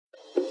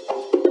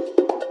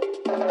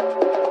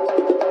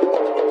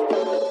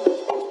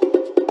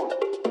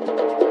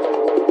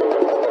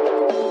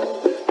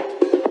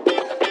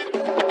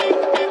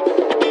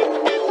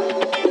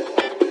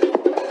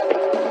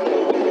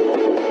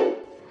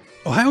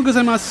Ohayou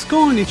gozaimasu,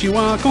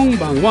 konnichiwa,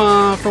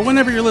 konbanwa, for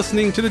whenever you're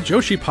listening to the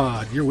Joshi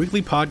Pod, your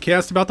weekly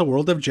podcast about the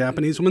world of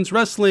Japanese women's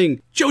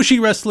wrestling. Joshi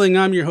Wrestling,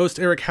 I'm your host,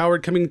 Eric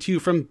Howard, coming to you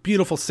from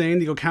beautiful San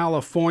Diego,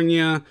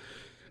 California.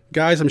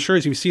 Guys, I'm sure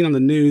as you've seen on the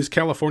news,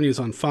 California is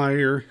on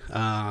fire.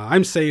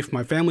 I'm safe,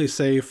 my family's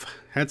safe,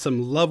 had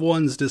some loved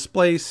ones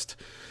displaced,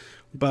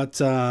 but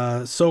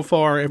so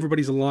far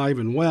everybody's alive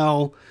and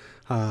well.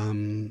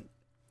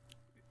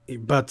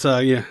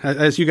 Yeah,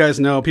 as you guys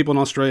know, people in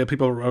Australia,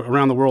 people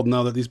around the world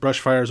know that these brush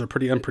fires are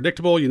pretty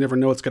unpredictable. You never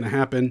know what's going to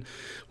happen.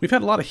 We've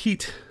had a lot of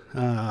heat,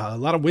 a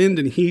lot of wind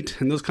and heat,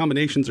 and those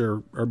combinations are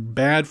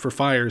bad for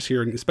fires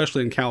here,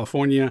 especially in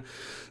California.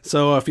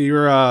 So if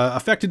you're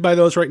affected by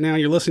those right now,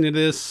 you're listening to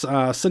this,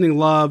 sending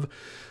love,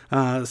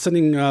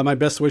 sending my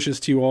best wishes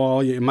to you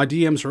all. My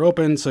DMs are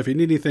open, so if you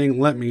need anything,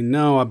 let me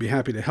know. I'll be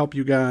happy to help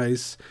you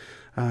guys.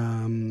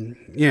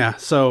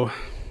 So...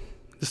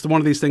 This is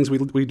one of these things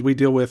we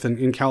deal with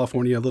in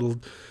California a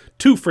little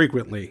too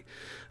frequently.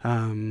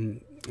 Moving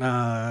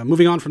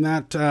on from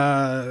that,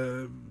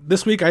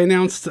 this week I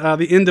announced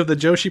the end of the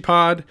Joshi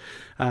Pod.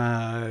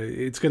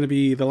 It's going to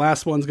be, the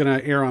last one's going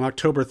to air on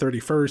October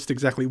 31st,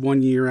 exactly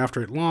 1 year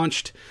after it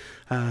launched.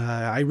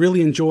 I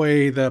really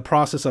enjoy the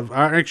process of,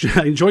 I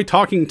enjoy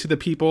talking to the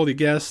people, the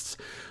guests.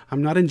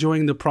 I'm not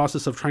enjoying the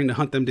process of trying to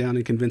hunt them down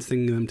and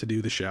convincing them to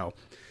do the show.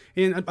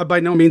 And by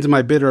no means am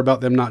I bitter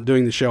about them not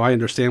doing the show. I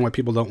understand why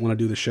people don't want to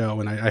do the show,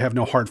 and I have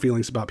no hard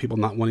feelings about people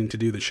not wanting to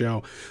do the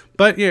show.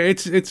 But yeah, it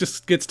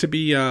just gets to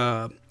be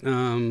a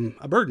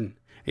burden,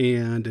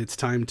 and it's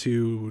time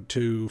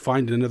to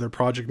find another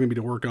project maybe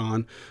to work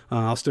on.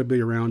 I'll still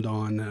be around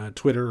on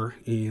Twitter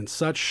and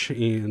such,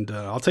 and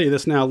I'll tell you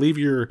this now: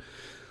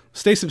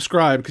 stay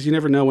subscribed, because you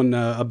never know when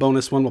a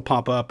bonus one will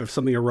pop up. If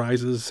something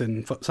arises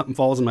and something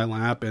falls in my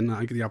lap and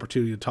I get the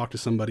opportunity to talk to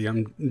somebody,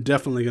 I'm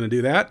definitely going to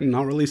do that, and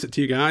I'll release it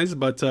to you guys.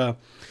 But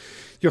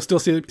you'll still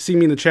see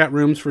me in the chat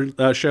rooms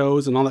for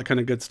shows and all that kind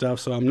of good stuff.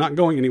 So I'm not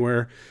going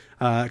anywhere,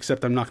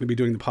 except I'm not going to be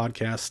doing the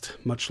podcast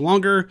much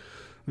longer.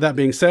 That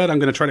being said, I'm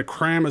going to try to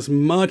cram as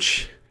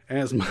much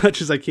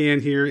as I can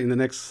here in the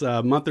next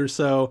month or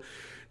so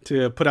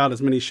to put out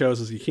as many shows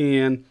as you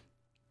can.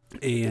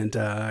 And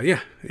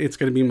it's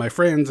going to be my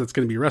friends, it's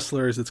going to be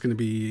wrestlers, it's going to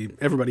be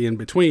everybody in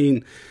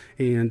between,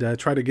 and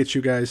try to get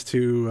you guys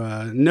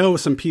to know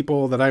some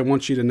people that I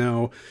want you to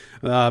know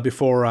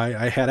before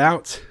I head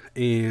out.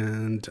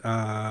 And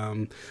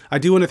I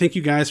do want to thank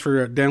you guys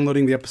for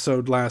downloading the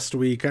episode last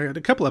week. I had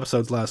a couple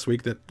episodes last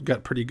week that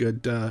got pretty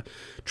good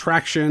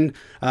traction.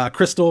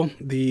 Crystal,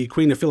 the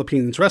Queen of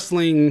Philippines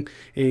Wrestling,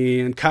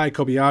 and Kai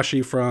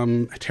Kobayashi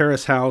from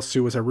Terrace House,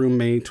 who was a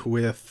roommate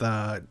with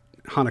Hana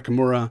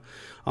Kimura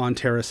on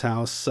Terrace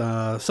House.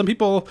 Some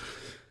people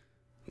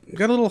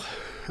got a little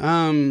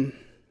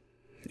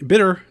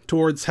bitter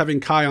towards having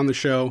Kai on the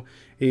show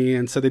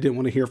and said they didn't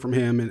want to hear from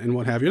him and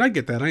what have you. And I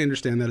get that. I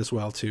understand that as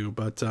well too.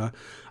 But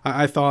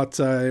I thought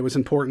it was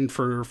important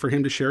for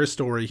him to share his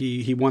story.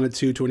 He wanted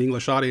to an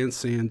English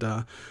audience, and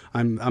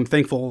I'm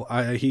thankful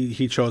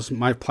he chose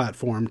my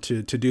platform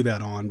to do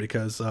that on,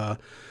 because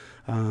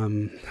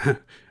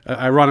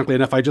ironically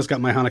enough, I just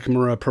got my Hana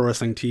Kimura Pro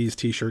Wrestling Tees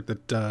t-shirt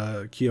that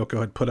Kyoko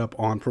had put up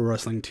on Pro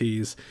Wrestling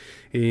Tees,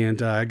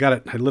 and I got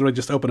it. I literally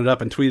just opened it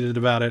up and tweeted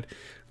about it.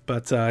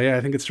 But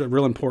I think it's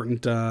real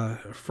important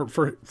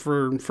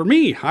for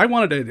me. I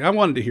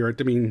wanted to hear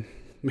it. I mean,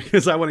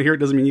 because I want to hear it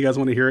doesn't mean you guys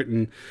want to hear it.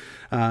 And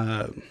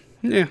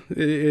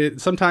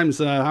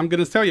sometimes I'm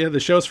going to tell you, the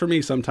show's for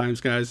me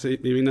sometimes, guys.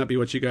 It may not be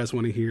what you guys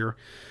want to hear.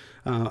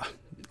 I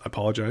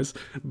apologize,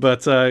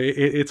 but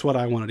it's what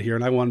I wanted to hear,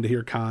 and I wanted to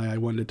hear Kai. I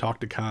wanted to talk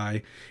to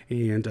Kai,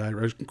 and I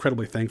was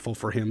incredibly thankful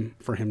for him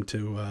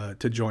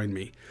to join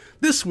me.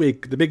 This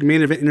week, the big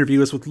main event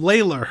interview is with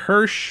Leyla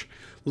Hirsch,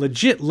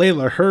 Legit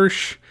Leyla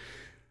Hirsch.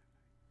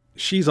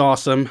 She's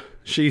awesome.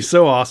 She's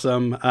so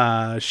awesome.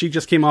 She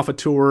just came off a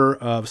tour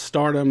of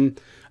Stardom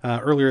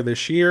earlier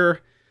this year.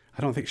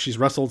 I don't think she's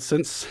wrestled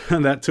since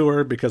that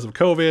tour because of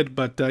COVID,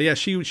 but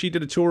she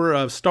did a tour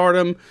of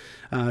Stardom.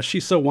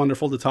 She's so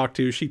wonderful to talk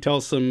to. She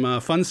tells some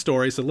fun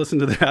stories, so listen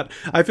to that.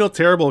 I feel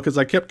terrible because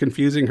I kept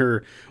confusing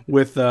her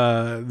with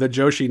the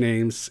Joshi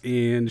names,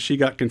 and she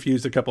got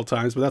confused a couple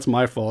times, but that's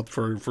my fault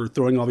for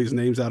throwing all these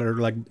names at her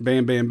like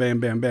bam, bam, bam,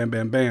 bam, bam,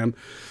 bam, bam.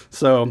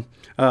 So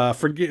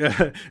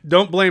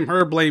don't blame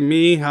her, blame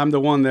me. I'm the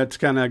one that's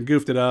kind of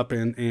goofed it up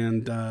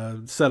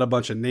and said a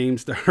bunch of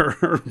names to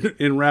her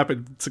in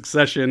rapid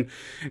succession.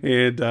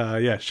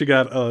 And she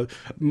got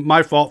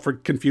my fault for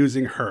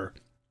confusing her.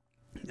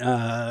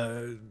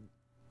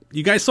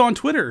 You guys saw on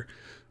Twitter,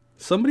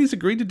 somebody's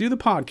agreed to do the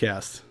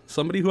podcast.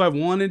 Somebody who I've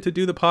wanted to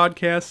do the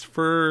podcast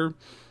for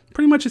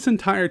pretty much its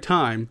entire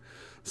time.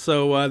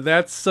 So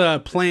that's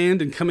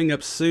planned and coming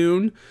up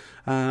soon.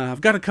 I've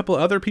got a couple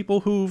other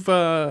people who've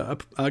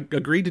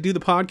agreed to do the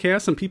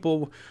podcast, and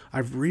people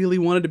I've really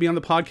wanted to be on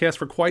the podcast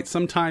for quite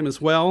some time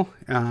as well.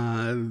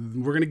 We're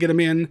going to get them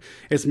in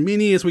as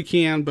many as we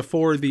can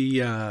before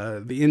the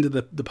end of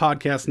the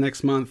podcast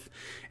next month.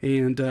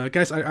 And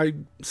guys, I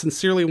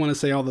sincerely want to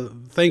say all the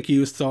thank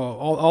yous to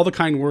all the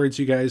kind words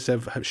you guys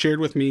have shared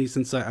with me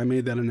since I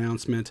made that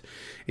announcement.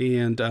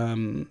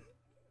 And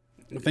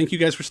thank you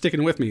guys for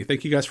sticking with me.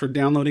 Thank you guys for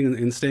downloading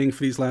and staying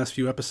for these last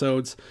few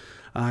episodes.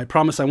 I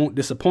promise I won't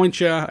disappoint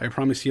you. I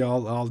promise you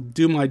I'll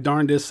do my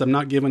darndest. I'm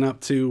not giving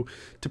up to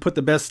put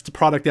the best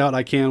product out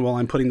I can while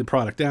I'm putting the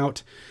product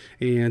out.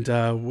 And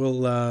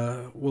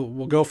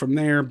we'll go from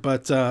there.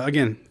 But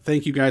again,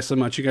 thank you guys so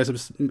much. You guys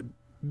have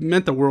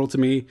meant the world to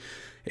me.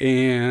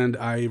 And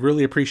I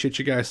really appreciate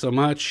you guys so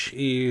much.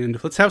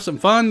 And let's have some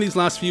fun these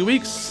last few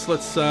weeks.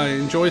 Let's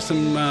enjoy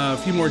a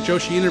few more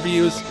Joshi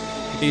interviews.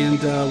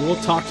 And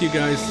we'll talk to you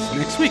guys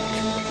next week.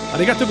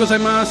 Arigatou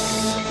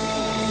gozaimasu.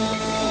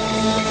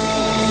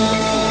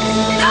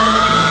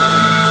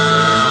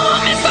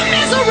 Oh, it's the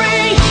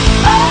misery.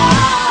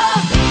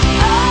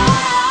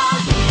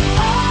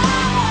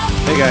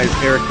 Hey guys,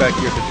 Eric back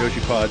here at the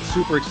Joshi Pod.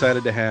 Super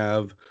excited to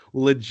have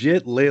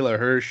Legit Leyla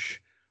Hirsch,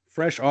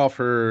 fresh off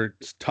her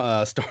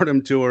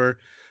Stardom tour.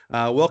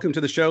 Welcome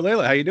to the show,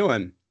 Leyla. How you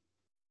doing?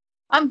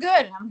 I'm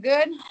good.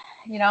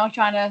 You know,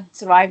 trying to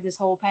survive this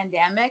whole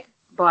pandemic,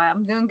 but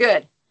I'm doing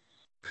good.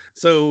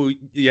 So,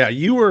 yeah,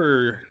 you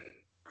were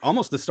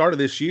almost the start of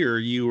this year.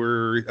 You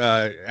were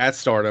at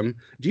Stardom.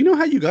 Do you know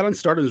how you got on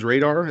Stardom's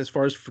radar as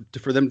far as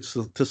for them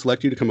to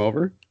select you to come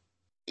over?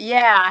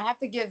 Yeah, I have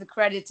to give the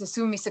credit to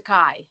Sumi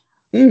Sakai.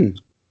 Mm.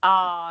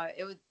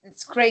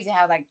 It's crazy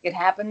how it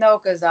happened though,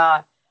 because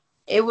I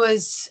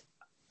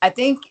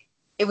think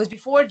it was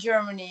before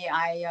Germany.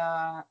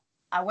 I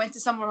went to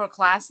some of her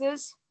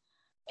classes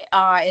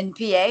in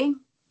PA,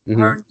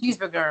 her and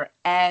Cheeseburger,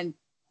 and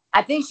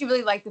I think she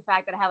really liked the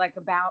fact that I had like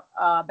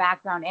a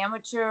background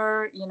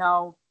amateur, you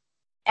know.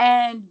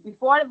 And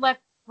before I left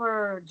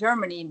for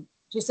Germany,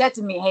 she said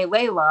to me, "Hey,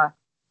 Leyla,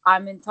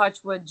 I'm in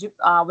touch with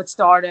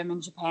Stardom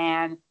in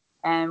Japan,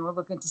 and we're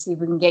looking to see if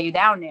we can get you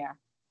down there."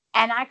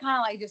 And I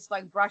kind of just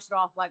brushed it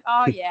off, like,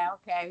 "Oh yeah,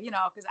 okay," you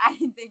know, because I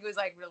didn't think it was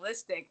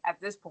realistic at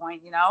this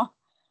point, you know.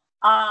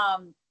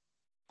 And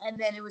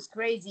then it was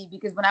crazy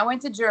because when I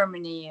went to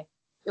Germany,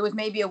 it was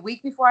maybe a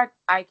week before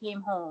I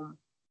came home.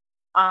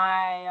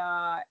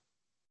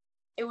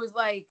 It was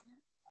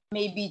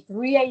maybe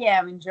 3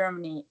 a.m. in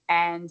Germany,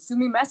 and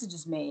Sumi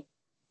messages me,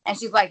 and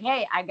she's like,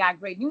 "Hey, I got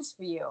great news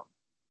for you."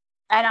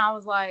 And I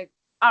was like,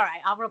 "All right,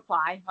 I'll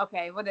reply.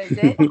 Okay, what is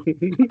it?"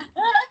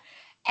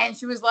 And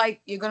she was like,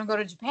 "You're gonna go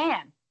to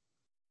Japan."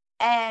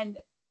 And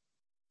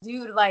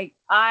dude,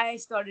 I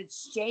started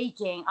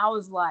shaking. I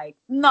was like,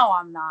 "No,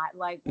 I'm not.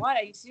 Like, what?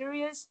 Are you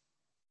serious?"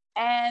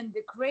 And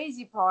the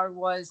crazy part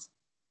was,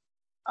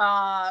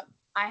 I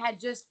had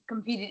just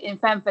competed in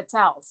Femme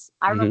Fatales.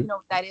 I don't know if you know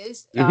what that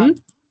is.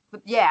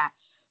 But yeah.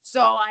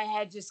 So I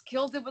had just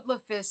killed it with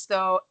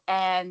Lufisto,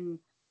 and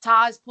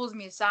Taz pulls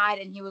me aside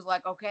and he was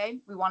like, "Okay,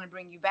 we want to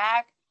bring you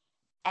back,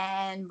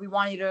 and we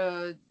want you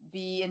to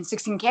be in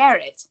 16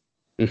 karat."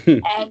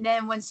 And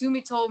then when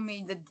Sumi told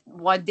me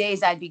what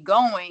days I'd be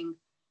going,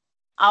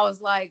 I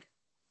was like,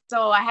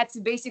 so I had to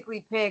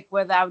basically pick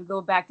whether I would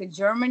go back to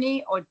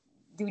Germany or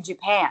do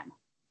Japan.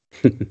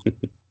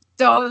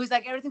 So it was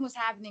everything was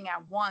happening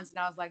at once, and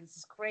I was like, this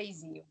is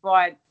crazy.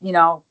 But, you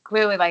know,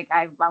 clearly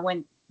I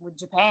went with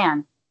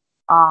Japan.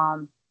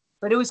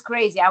 But it was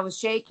crazy. I was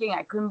shaking.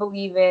 I couldn't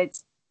believe it.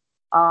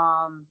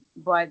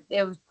 But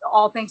it was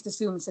all thanks to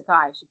Sumi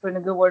Sakai. She put in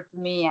a good word for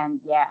me, and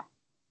yeah.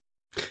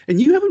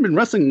 And you haven't been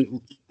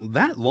wrestling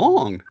that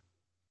long.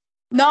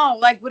 No,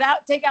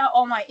 take out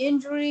all my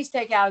injuries,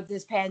 take out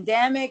this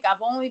pandemic.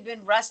 I've only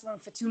been wrestling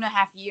for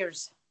 2.5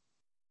 years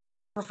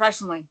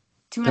professionally.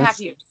 2.5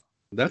 years.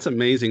 That's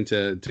amazing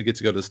to get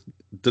to go to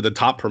the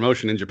top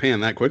promotion in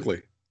Japan that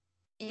quickly.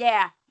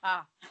 Yeah.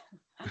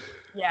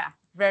 Yeah.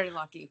 Very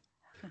lucky.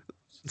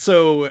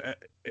 So,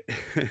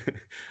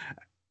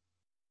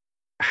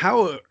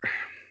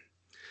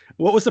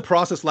 what was the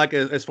process like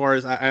as far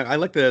as I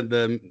like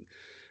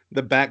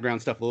the background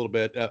stuff a little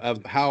bit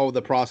of how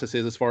the process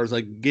is as far as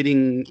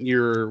getting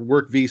your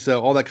work visa,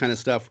 all that kind of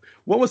stuff.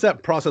 What was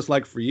that process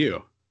like for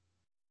you?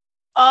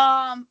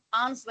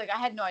 Honestly, I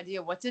had no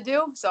idea what to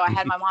do, so I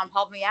had my mom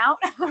help me out.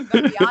 I'm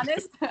gonna be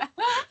honest.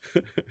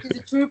 She's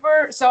a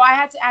trooper, so I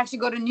had to actually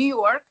go to New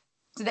York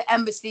to the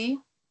embassy.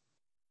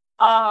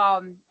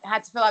 I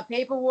had to fill out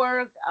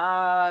paperwork.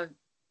 I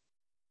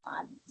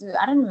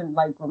don't even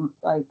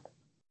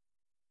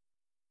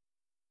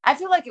I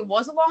feel like it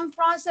was a long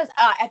process.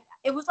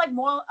 It was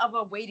more of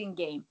a waiting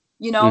game,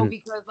 you know,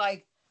 because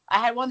I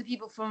had one of the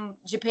people from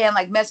Japan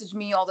message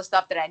me all the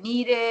stuff that I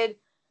needed,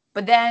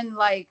 but then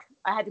I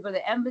had to go to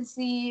the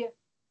embassy.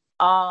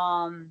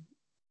 And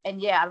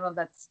yeah, I don't know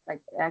if that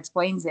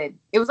explains it.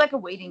 It was like a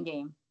waiting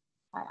game.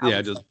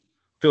 Just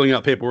filling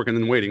out paperwork and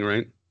then waiting,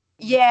 right?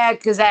 Yeah,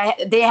 because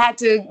they had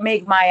to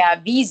make my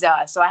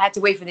visa, so I had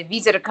to wait for the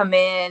visa to come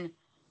in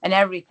and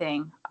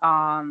everything.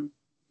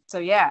 So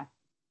yeah,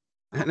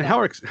 And Okay.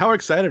 how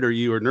excited are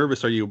you or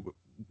nervous are you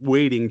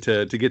waiting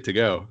to get to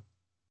go?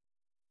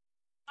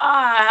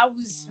 I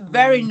was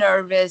very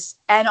nervous,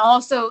 and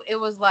also it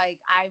was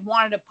like I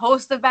wanted to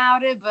post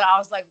about it, but I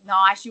was like, no,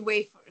 I should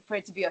wait for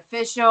it to be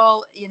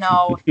official, you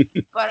know.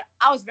 But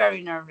I was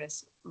very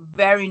nervous,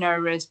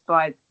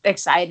 but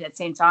excited at the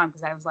same time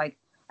because I was like,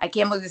 I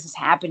can't believe this is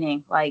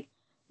happening. Like,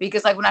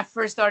 because like when I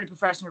first started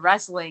professional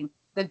wrestling,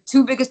 the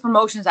two biggest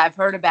promotions I've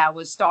heard about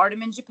was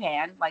Stardom in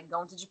Japan, like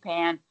going to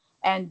Japan,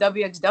 and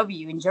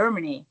WXW in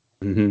Germany.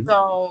 Hmm.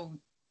 So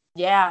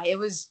yeah, it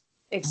was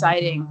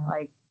exciting.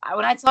 Like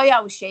when I tell you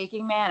I was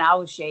shaking, man, I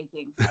was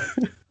shaking.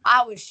 Like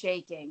I was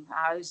shaking.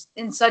 I was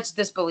in such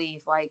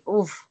disbelief. Like,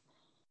 oof.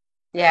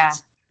 Yeah.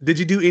 Did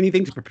you do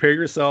anything to prepare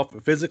yourself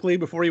physically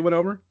before you went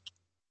over?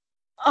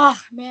 Oh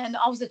man,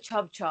 I was a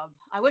chub.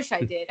 I wish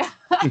I did.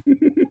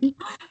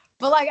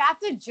 But like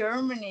after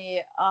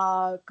Germany,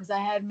 because I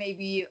had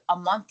maybe a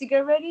month to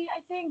get ready, I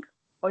think,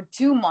 or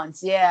 2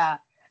 months. Yeah.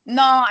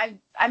 No,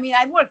 I mean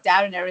I worked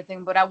out and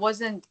everything, but I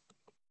wasn't.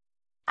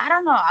 I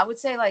don't know. I would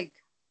say like,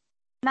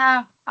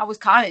 nah, I was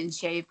kind of in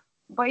shape,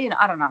 but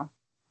I don't know.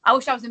 I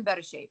wish I was in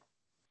better shape.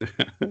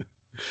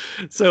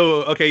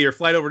 So, okay, your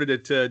flight over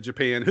to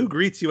Japan. Who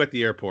greets you at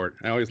the airport?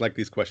 I always like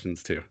these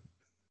questions too.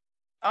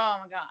 Oh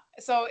my god!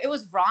 So it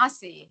was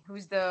Rossi,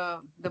 who's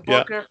the Yeah.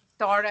 booker,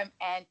 Stardom,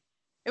 and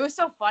it was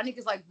so funny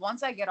because like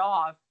once I get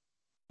off,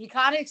 he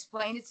kind of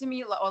explained it to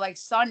me, or like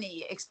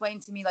Sonny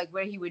explained to me like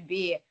where he would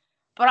be,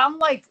 but I'm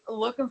like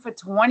looking for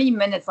 20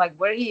 minutes like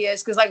where he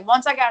is because like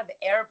once I got at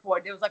the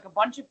airport, there was like a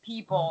bunch of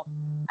people,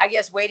 I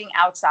guess, waiting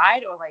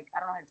outside or like I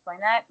don't know how to explain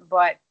that,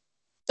 but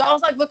so I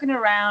was like looking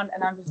around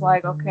and I'm just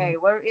like, okay,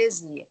 where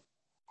is he?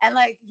 And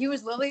like he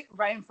was literally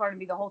right in front of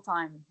me the whole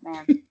time,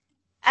 man.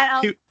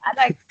 And I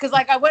like, cause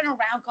like I went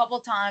around a couple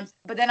of times,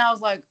 but then I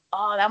was like,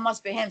 oh, that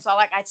must be him. So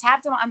like I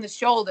tapped him on the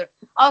shoulder.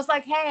 I was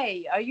like,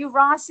 hey, are you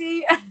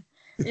Rossi?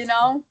 you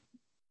know,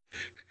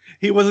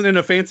 He wasn't in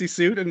a fancy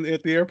suit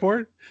at the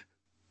airport?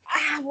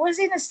 was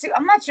he in a suit?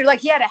 I'm not sure. Like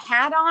he had a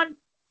hat on,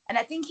 and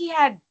I think he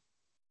had.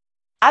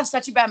 I have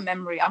such a bad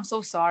memory. I'm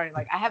so sorry.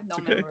 Like I have no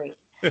It's okay. memory.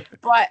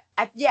 But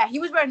yeah, he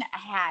was wearing a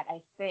hat,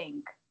 I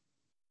think.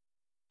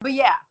 But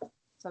yeah,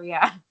 so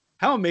yeah.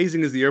 How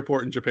amazing is the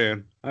airport in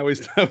Japan? I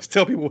always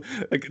tell people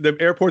like the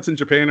airports in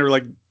Japan are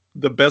like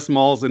the best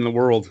malls in the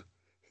world.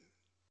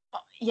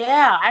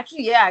 Yeah,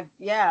 actually, yeah.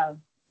 From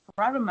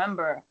what I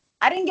remember,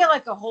 I didn't get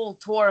like a whole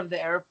tour of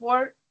the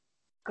airport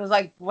because,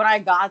 like, when I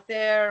got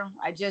there,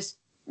 I just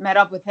met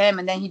up with him,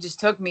 and then he just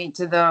took me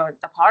to the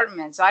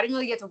apartment. So I didn't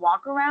really get to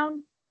walk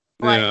around,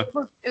 but Yeah.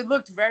 it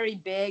looked very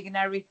big and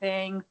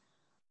everything.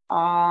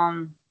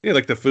 Um, Yeah,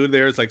 like the food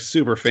there is like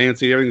super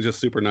fancy. Everything's just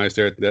super nice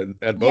there at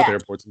both yeah,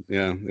 airports.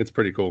 Yeah, it's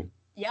pretty cool.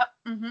 yep,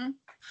 mm-hmm.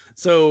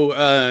 So,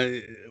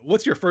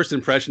 what's your first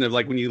impression of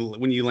like when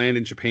you land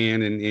in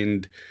Japan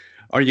and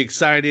are you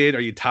excited?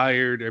 Are you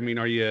tired? I mean,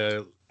 are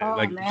you Oh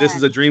like this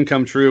is a man. dream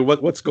come true?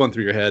 What's going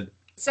through your head?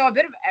 So a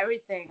bit of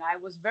everything. I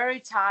was very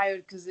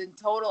tired because in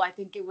total, I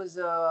think it was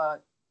a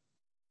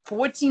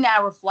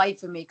 14-hour flight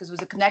for me because it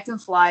was a connecting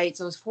flight.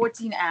 So it was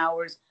 14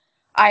 hours.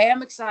 I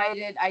am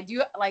excited. I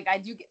do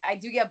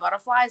get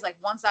butterflies. Like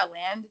once I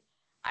land,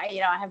 I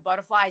have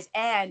butterflies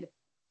and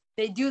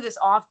they do this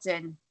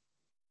often.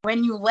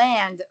 When you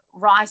land,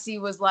 Rossi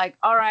was like,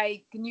 all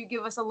right, can you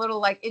give us a little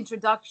like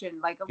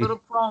introduction, like a little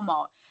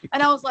promo?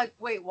 And I was like,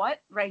 wait,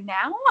 what? Right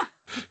now?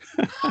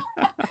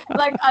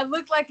 Like I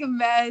looked like a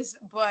mess,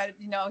 but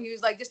he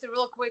was like, just a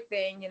real quick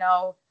thing.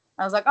 I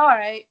was like, all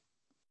right.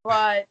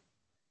 But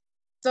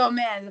so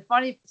man, the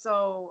funny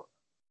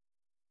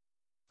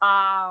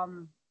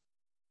um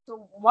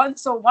so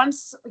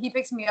once he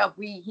picks me up,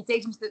 he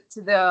takes me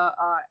to the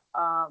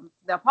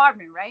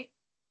apartment, right?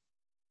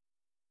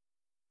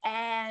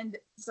 And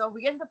so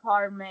we get to the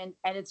apartment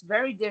and it's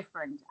very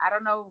different. I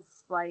don't know if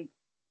like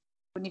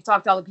when you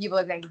talk to other people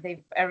if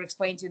they've ever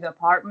explained to you the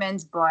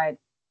apartments, but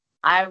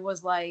I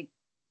was like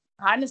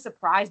kind of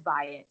surprised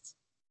by it.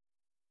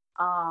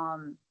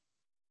 Um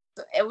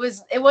so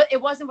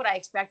it wasn't what I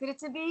expected it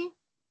to be.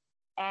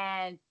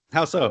 And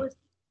How it so? was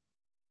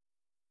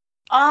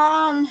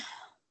um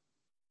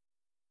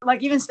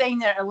like even staying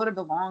there a little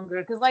bit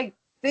longer because like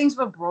things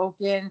were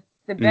broken,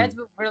 the beds Mm.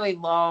 were really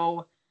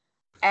low,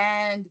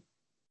 and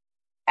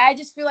I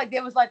just feel like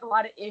there was like a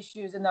lot of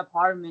issues in the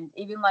apartment.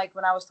 Even like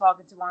when I was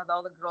talking to one of the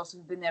other girls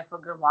who've been there for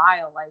a good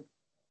while, like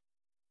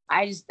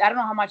I don't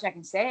know how much I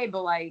can say,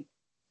 but like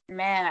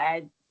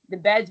man, the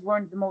beds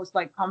weren't the most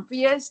like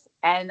comfiest,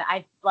 and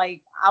I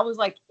was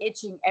like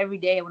itching every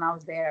day when I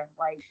was there.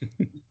 Like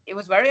it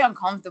was very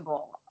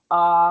uncomfortable.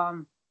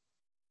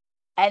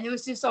 And it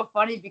was just so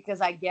funny because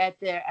I get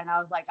there and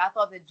I was like, I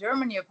thought the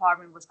Germany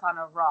apartment was kind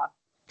of rough,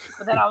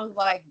 but then I was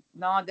like,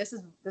 no, this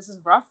is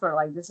rougher.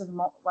 Like this is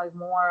more.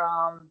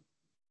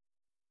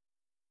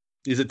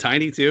 Is it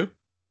tiny too?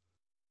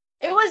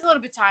 It was a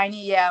little bit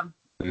tiny, yeah,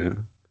 Yeah.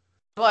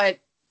 but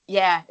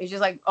yeah, it's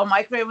just like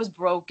microwave was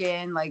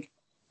broken. Like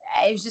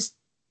it was just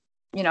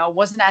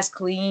wasn't as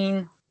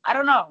clean. I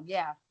don't know.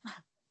 Yeah,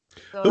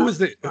 so Who that was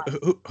was a the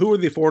surprise. who were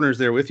the foreigners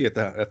there with you at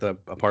the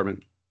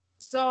apartment?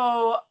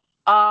 So,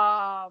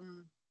 oh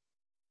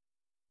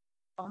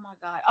my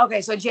God.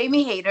 Okay, so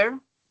Jamie Hayter,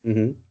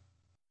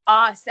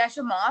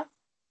 Sasha Moth,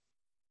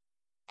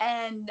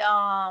 and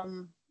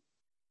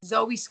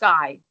Zoe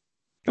Sky.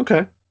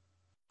 Okay.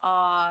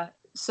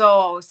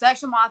 So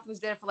Sasha Moth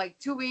was there for like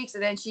 2 weeks,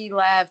 and then she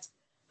left.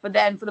 But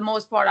then, for the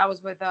most part, I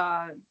was with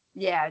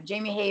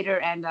Jamie Hayter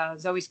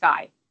and Zoe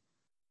Sky.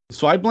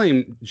 So I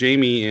blame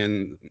Jamie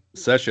and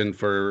Session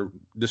for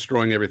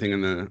destroying everything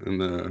in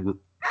the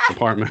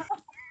apartment.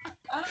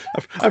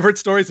 I've heard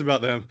stories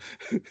about them.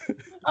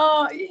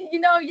 Oh,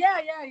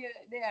 yeah.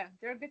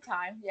 They're a good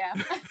time. Yeah.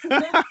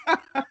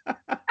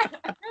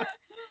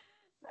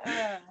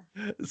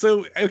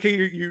 So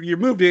okay, you're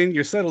moved in,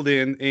 you're settled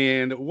in,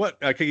 and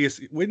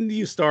when do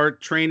you start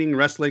training,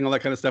 wrestling, all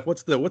that kind of stuff?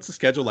 What's the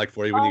schedule like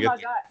for you when you get? Oh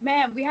my God,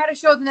 man! We had a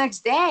show the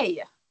next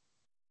day.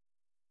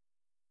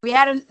 We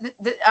had a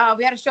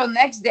show the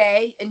next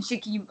day in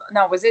Shikiba.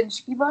 No, was it in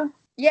Shikiba?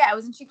 Yeah, it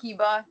was in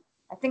Shikiba.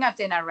 I think I'm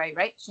saying that right?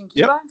 Shikiba?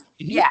 Yep.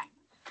 Yeah.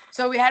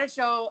 So we had a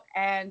show,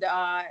 and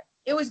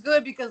it was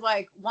good because,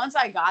 like, once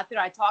I got there,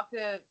 I talked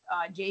to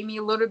Jamie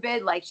a little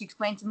bit. Like, she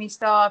explained to me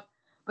stuff.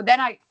 But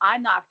then I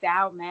knocked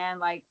out, man.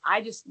 Like,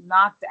 I just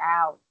knocked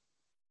out.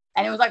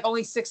 And it was, like,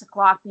 only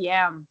 6:00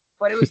 p.m.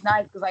 But it was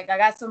nice because, like, I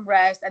got some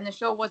rest. And the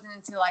show wasn't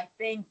until, I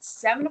think,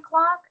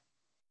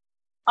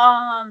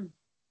 7:00.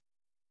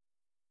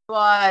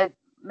 But,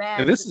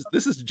 man. And this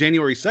is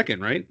January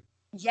 2nd, right?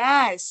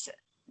 Yes.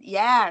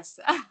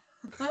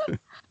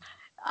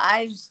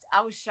 I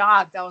was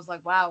shocked. I was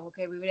like, wow,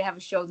 okay, we would have a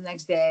show the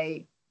next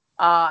day.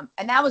 And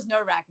that was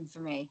nerve-wracking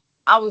for me.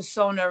 I was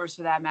so nervous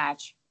for that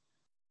match.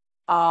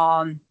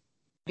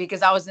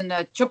 Because I was in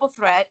a triple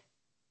threat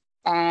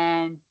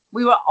and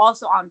we were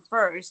also on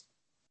first,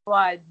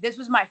 but this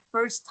was my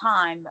first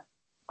time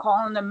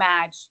calling a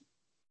match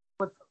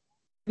with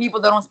people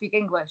that don't speak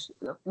English.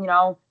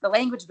 The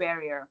language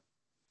barrier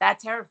that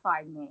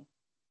terrified me.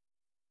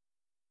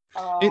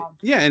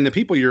 And the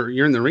people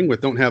you're in the ring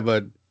with don't have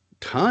a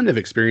ton of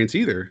experience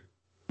either.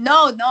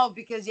 No,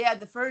 because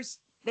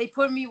they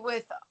put me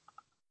with.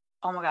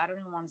 Oh my God, I don't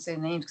even want to say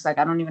the names because I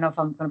don't even know if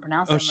I'm going to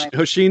pronounce them right.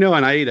 Hoshino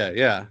and Aida,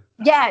 yeah.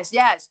 Yes.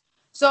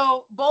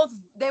 So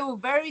they were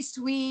very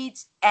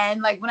sweet,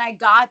 and like when I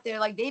got there,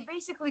 like they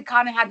basically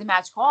kind of had the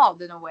match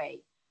called in a way,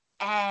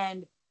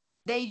 and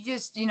they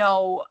just,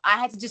 I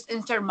had to just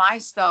insert my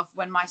stuff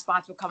when my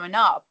spots were coming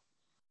up.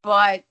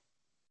 But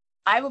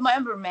I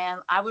remember,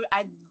 man,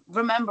 I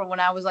remember when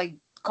I was like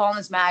calling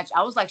this match,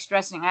 I was like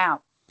stressing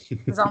out.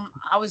 Because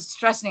I was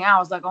stressing out. I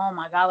was like, oh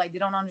my God, like they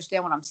don't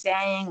understand what I'm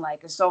saying.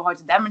 Like it's so hard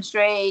to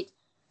demonstrate,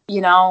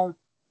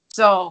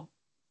 So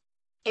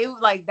it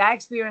was like that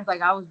experience. Like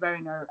I was very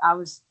nervous. I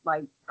was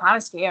like kind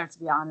of scared, to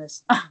be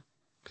honest.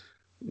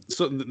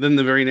 So then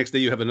the very next day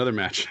you have another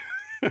match.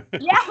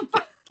 Yep.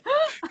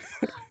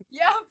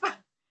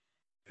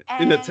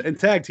 In a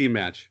tag team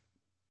match.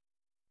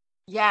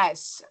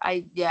 Yes,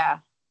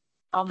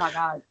 Oh my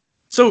God.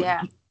 So.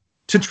 Yeah.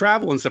 To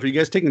travel and stuff, are you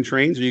guys taking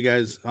trains? Are you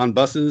guys on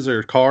buses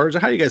or cars? Or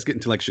how do you guys get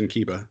into like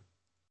Shinkiba?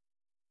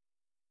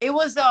 It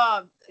was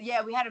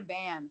we had a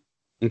van.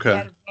 Okay. We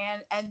had a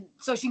van, and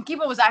so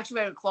Shinkiba was actually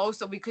very close,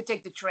 so we could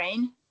take the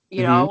train.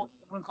 It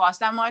wouldn't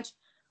cost that much.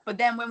 But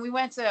then when we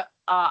went to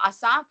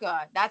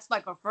Osaka, that's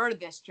like our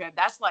furthest trip.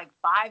 That's like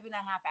 5.5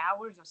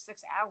 hours or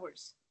 6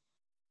 hours,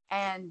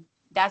 and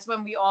that's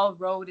when we all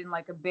rode in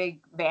like a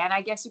big van,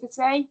 I guess you could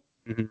say.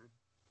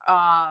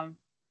 Mm-hmm.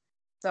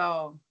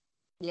 So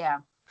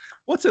yeah.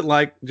 What's it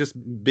like just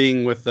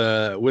being with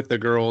the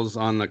girls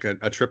on like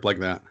a trip like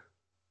that?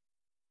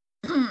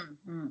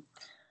 It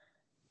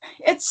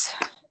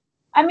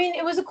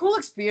was a cool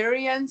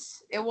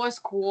experience. It was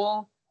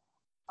cool.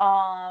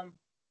 I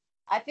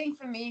think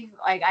for me,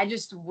 like I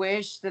just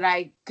wish that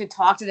I could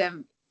talk to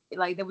them,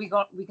 like that we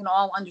can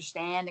all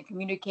understand and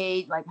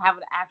communicate, like have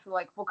an actual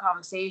like full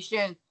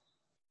conversation.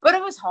 But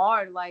it was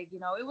hard. Like,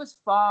 it was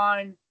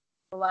fun.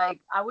 But,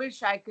 like I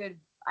wish I could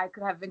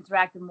have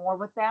interacted more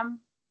with them.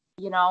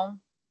 I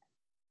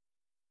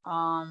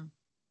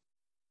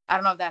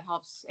don't know if that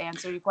helps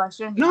answer your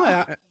question. No,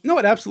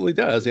 it absolutely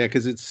does. Yeah,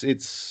 because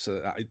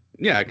I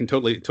can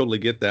totally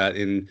get that.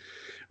 And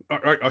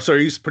so are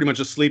you pretty much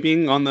just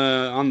sleeping on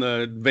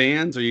the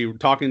vans? Are you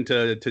talking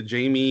to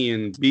Jamie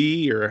and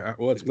B, or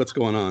what's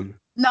going on?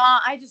 No,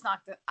 I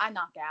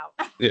knocked out.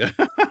 Yeah.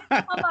 I'm like,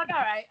 all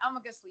right, I'm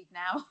gonna go sleep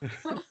now.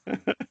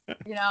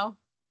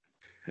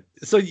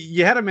 So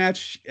you had a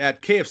match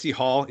at KFC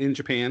Hall in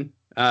Japan.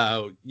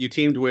 You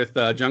teamed with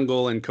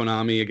Jungle and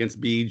Konami against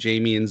B,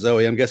 Jamie, and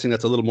Zoe. I'm guessing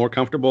that's a little more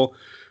comfortable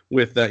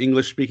with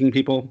English-speaking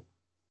people.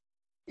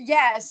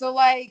 Yeah, so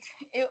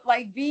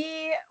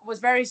B was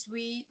very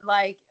sweet.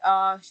 Like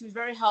she was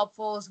very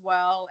helpful as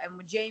well, and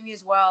with Jamie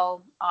as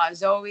well.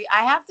 Zoe,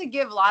 I have to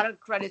give a lot of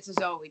credit to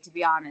Zoe, to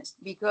be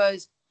honest,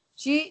 because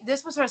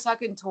this was her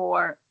second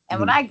tour,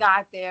 and when I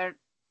got there,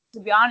 to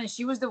be honest,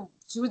 she was the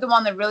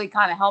one that really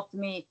kind of helped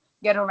me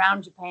get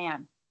around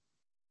Japan.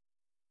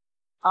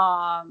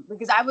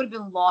 Because I would have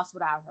been lost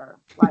without her.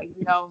 Like,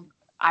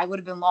 I would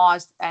have been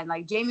lost, and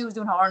like Jamie was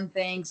doing her own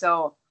thing,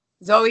 so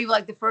Zoe,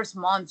 like the first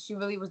month, she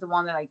really was the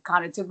one that like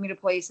kind of took me to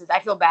places. I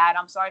feel bad.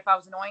 I'm sorry if I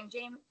was annoying,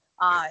 James.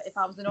 If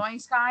I was annoying,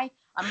 Sky,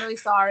 I'm really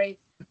sorry.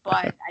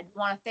 But I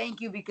want to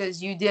thank you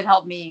because you did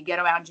help me get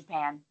around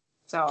Japan.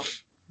 So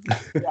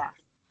yeah,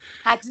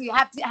 have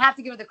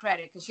to give her the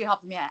credit because she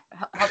helped me a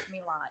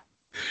lot.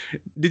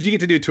 Did you get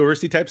to do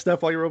touristy type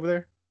stuff while you were over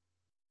there?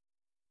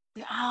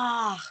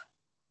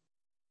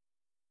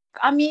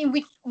 I mean,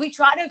 we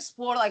try to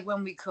explore like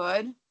when we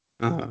could.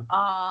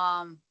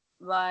 Uh-huh.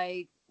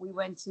 Like we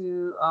went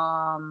to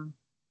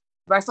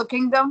Wrestle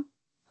Kingdom,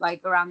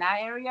 like around that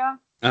area.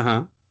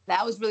 Uh-huh.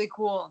 That was really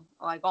cool.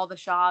 Like all the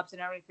shops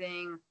and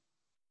everything.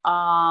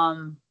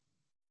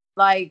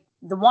 Like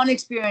the one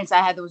experience I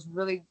had that was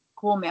really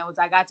cool, man, was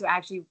I got to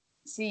actually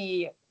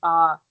see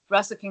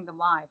Wrestle Kingdom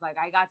live. Like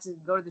I got to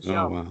go to the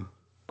show. Oh, wow.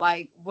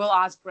 Like Will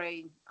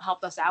Ospreay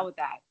helped us out with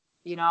that,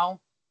 you know?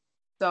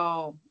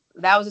 So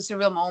that was a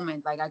surreal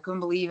moment. Like I couldn't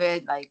believe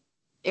it. Like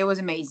it was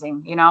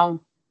amazing, you know?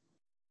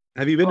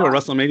 Have you been to a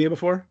WrestleMania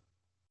before?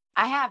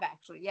 I have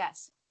actually,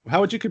 yes. How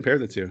would you compare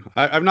the two?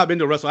 I've not been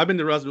to I've been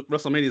to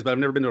WrestleManias, but I've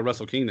never been to a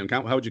Wrestle Kingdom.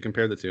 How would you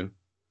compare the two?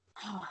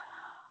 Oh,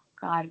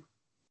 God.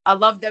 I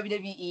love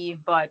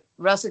WWE, but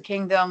Wrestle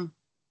Kingdom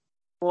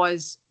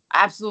was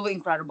absolutely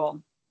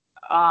incredible.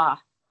 I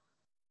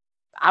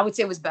would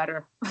say it was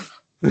better.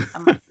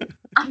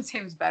 I would say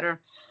it was better.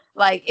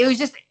 Like it was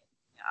just,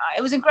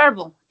 it was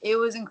incredible. It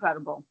was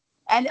incredible,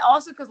 and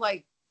also because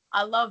like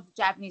I love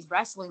Japanese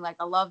wrestling. Like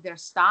I love their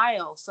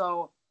style.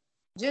 So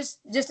just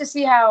to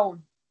see how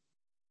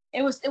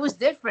it was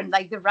different.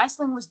 Like the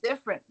wrestling was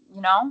different,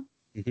 you know.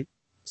 Mm-hmm.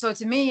 So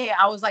to me,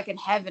 I was like in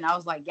heaven. I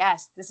was like,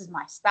 yes, this is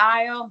my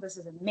style. This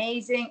is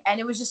amazing, and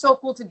it was just so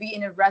cool to be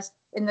in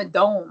the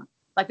dome,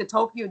 like the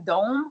Tokyo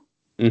Dome.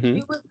 Mm-hmm.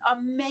 It was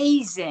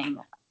amazing.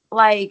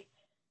 Like,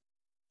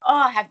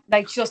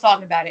 she was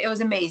talking about it. It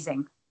was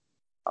amazing.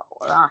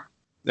 I've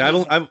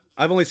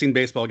only seen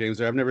baseball games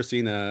there. I've never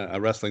seen a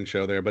wrestling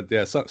show there, but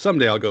yeah,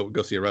 someday I'll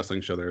go see a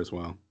wrestling show there as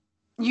well.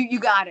 You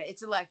got it.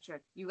 It's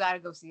electric. You got to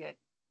go see it.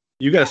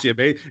 You got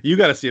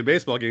to see a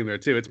baseball game there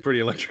too. It's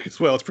pretty electric as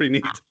well. It's pretty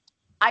neat.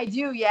 I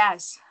do,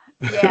 yes.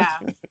 Yeah.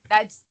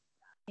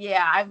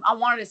 I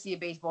wanted to see a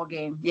baseball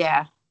game.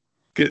 Yeah.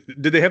 Did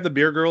they have the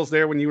beer girls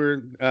there when you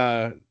were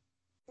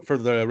for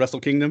the Wrestle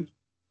Kingdom?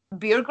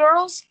 Beer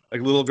girls?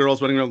 Like little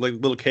girls running around like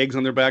little kegs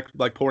on their back,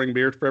 like pouring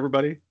beer for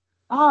everybody?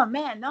 Oh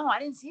man, no, I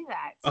didn't see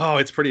that. Oh,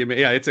 it's pretty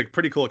amazing. Yeah, it's a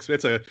pretty cool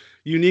experience. It's a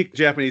unique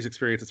Japanese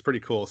experience. It's pretty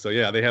cool. So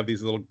yeah, they have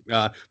these little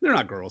they're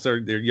not girls, they're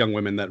young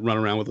women that run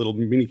around with little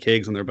mini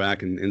kegs on their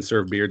back and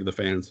serve beer to the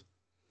fans.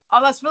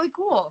 Oh, that's really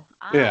cool.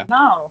 Yeah.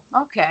 No.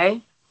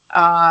 Okay.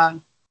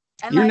 And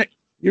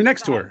your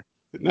next tour.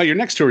 No, your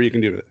next tour you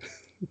can do it.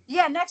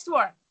 Yeah, next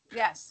tour.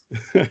 Yes.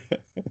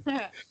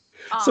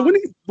 So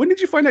when did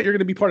you find out you're going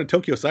to be part of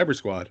Tokyo Cyber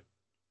Squad?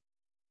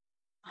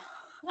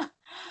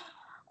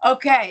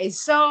 Okay,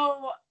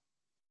 so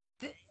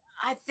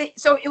I think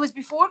so. It was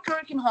before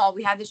Kurikan Hall.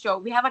 We had the show.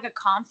 We had like a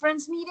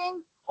conference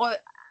meeting, or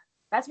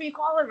that's what you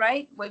call it,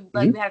 right? We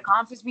had a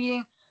conference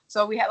meeting.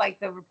 So we had like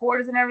the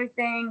reporters and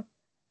everything,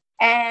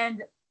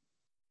 and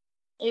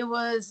it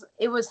was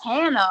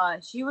Hana.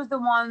 She was the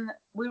one.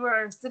 We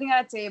were sitting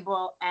at a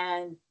table,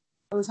 and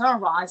it was her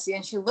and Rossi,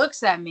 and she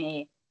looks at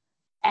me,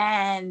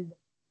 and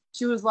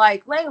she was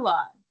like,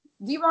 "Layla,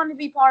 do you want to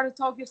be part of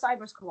Tokyo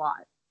Cyber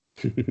Squad?"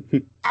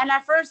 And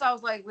at first I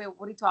was like, wait,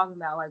 what are you talking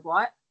about? Like,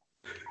 what?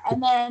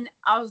 And then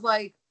I was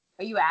like,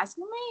 are you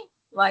asking me?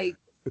 Like,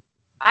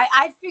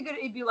 I figured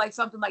it'd be like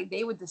something like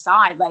they would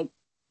decide, like,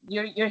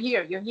 you're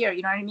here, you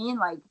know what I mean?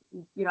 Like,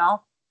 you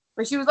know?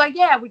 But she was like,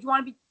 yeah, would you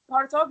want to be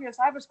part of Tokyo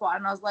Cyber Squad?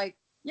 And I was like,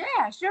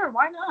 yeah, sure,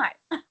 why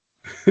not?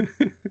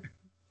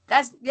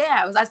 That's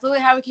literally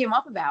how it came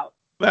up about.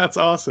 That's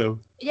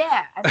awesome.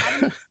 Yeah, I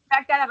didn't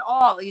expect that at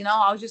all. You know,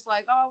 I was just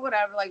like, oh,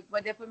 whatever. Like,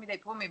 when they put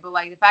me. But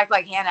like the fact,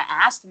 like Hana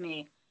asked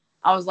me,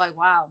 I was like,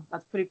 wow,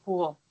 that's pretty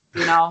cool.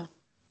 You know,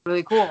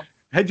 really cool.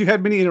 Had you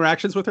had many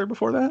interactions with her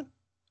before that?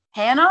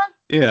 Hana?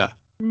 Yeah.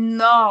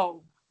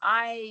 No,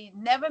 I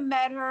never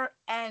met her,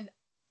 and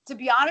to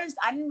be honest,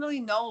 I didn't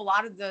really know a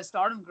lot of the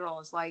Stardom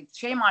girls. Like,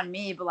 shame on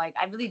me, but like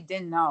I really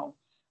didn't know.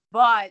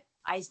 But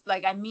I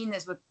mean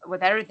this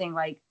with everything.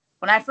 Like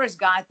when I first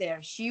got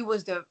there, she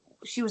was the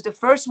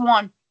first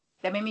one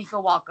that made me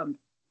feel welcomed.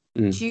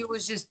 She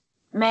was just,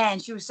 man,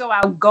 she was so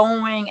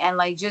outgoing and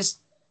like just,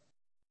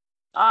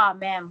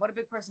 man, what a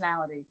big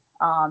personality.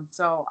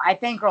 So I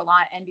thank her a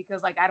lot. And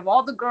because like out of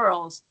all the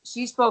girls,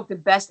 she spoke the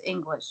best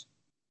English.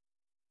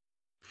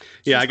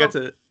 I got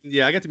to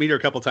meet her a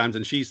couple times,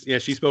 and she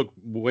spoke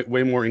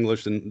way more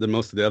English than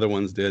most of the other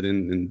ones did.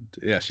 And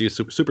yeah, she's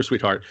a super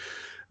sweetheart.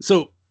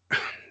 So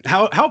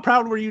how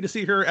proud were you to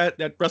see her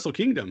at Wrestle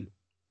Kingdom?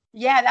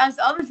 Yeah, that's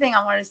the other thing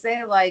I want to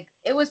say. Like,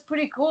 it was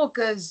pretty cool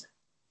because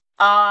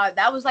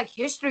that was like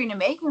history in the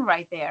making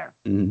right there.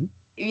 Mm-hmm.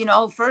 You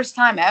know, first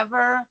time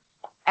ever.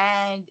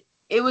 And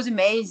it was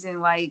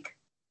amazing. Like,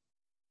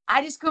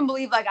 I just couldn't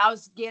believe like I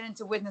was getting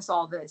to witness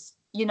all this.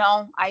 You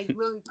know, I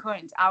really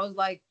couldn't. I was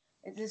like,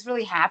 is this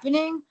really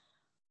happening?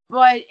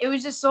 but it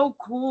was just so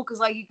cool because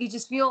like you could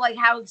just feel like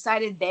how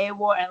excited they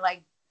were, and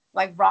like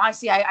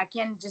Rossi, I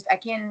can't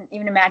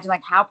even imagine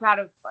like how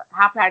proud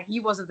he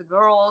was of the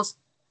girls,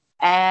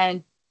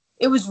 and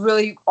it was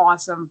really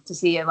awesome to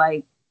see it.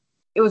 Like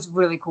it was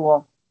really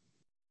cool.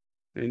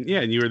 And yeah,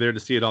 and you were there to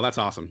see it all. That's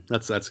awesome.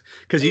 That's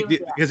because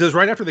it was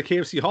right after the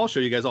KFC Hall show.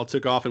 You guys all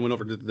took off and went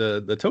over to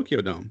the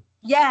Tokyo Dome.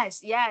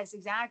 Yes,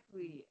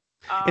 exactly.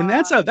 And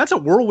that's a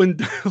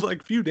whirlwind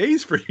like few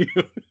days for you.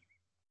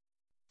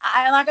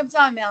 I'm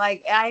telling you, man,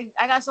 like I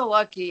got so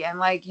lucky, and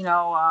like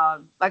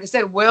like I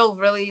said, Will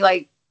really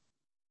like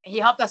he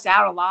helped us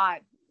out a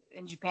lot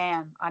in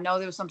Japan. I know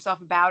there was some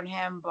stuff about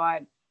him,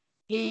 but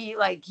he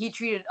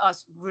treated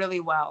us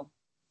really well.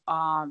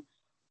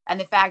 And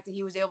the fact that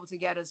he was able to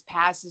get us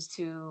passes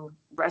to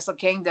Wrestle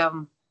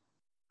Kingdom,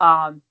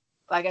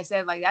 like I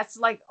said, like that's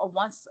like a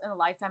once in a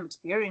lifetime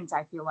experience.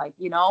 I feel like,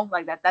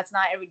 like that's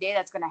not every day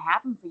that's going to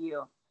happen for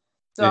you.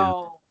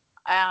 So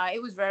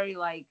it was very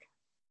like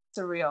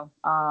surreal.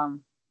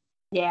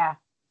 Yeah.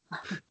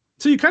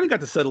 So you kind of got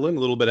to settle in a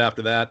little bit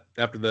after that,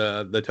 after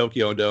the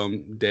Tokyo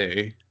Dome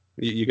day.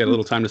 You got a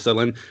little time to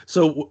settle in.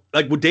 So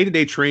like with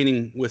day-to-day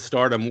training with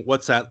Stardom,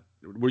 what's that?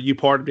 Were you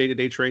part of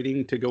day-to-day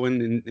training to go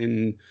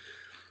in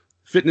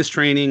fitness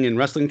training and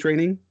wrestling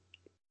training?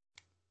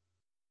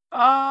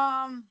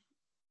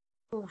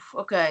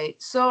 Okay.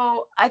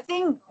 So I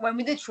think when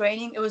we did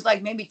training, it was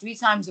like maybe 3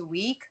 times a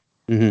week.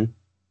 Mm-hmm.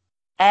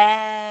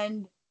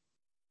 And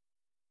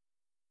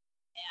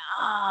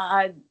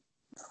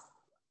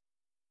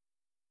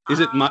is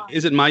it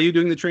Mayu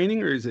doing the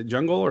training, or is it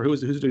Jungle, or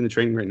who's doing the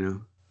training right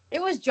now?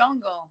 It was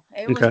Jungle.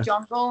 Was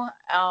Jungle.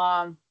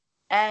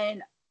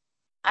 And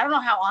I don't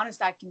know how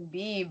honest I can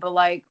be, but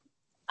like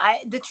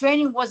the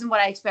training wasn't what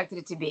I expected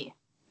it to be.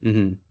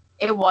 Mm-hmm.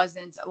 It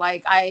wasn't.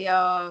 Like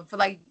for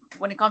like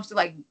when it comes to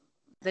like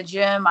the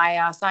gym,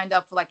 I signed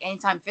up for like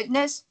Anytime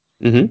Fitness.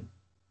 Mm-hmm.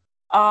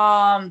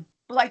 But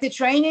like the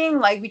training,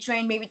 like we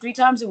trained maybe 3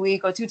 times a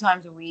week or 2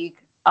 times a week.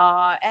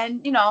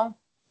 And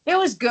it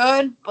was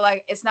good, but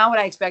like it's not what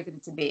I expected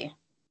it to be.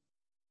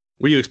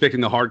 Were you expecting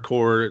the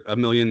hardcore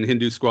 1 million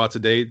Hindu squats a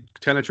day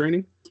kind of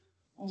training?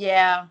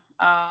 Yeah.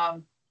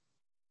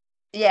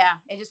 Yeah,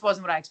 it just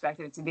wasn't what I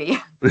expected it to be.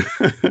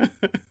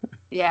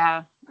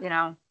 Yeah,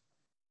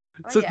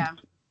 But so yeah.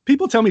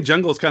 People tell me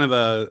Jungle is kind of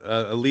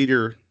a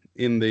leader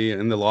in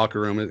the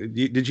locker room.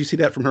 Did you see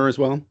that from her as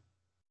well?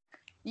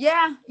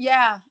 Yeah.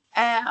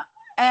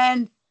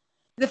 And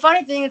the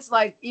funny thing is,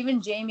 like,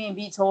 even Jamie and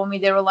B told me,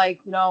 they were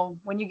like,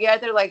 when you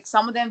get there, like,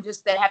 some of them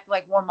they have to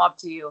like warm up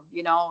to you.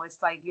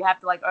 It's like you have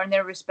to like earn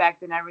their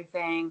respect and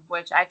everything,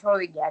 which I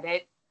totally get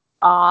it.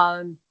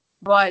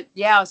 But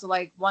yeah, so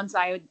like once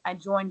I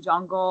joined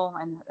Jungle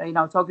and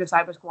Tokyo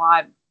Cyber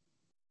Squad,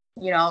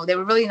 they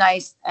were really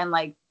nice and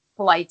like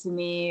polite to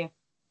me.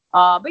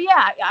 But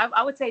yeah,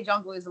 I would say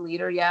Jungle is a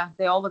leader. Yeah,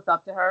 they all looked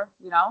up to her.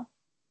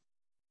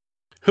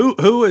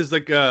 Who is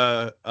like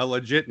a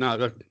legit,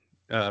 not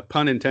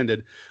pun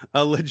intended,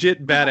 a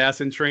legit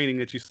badass in training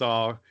that you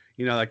saw?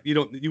 Like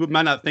you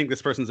might not think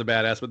this person's a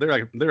badass, but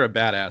they're a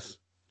badass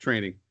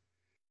training.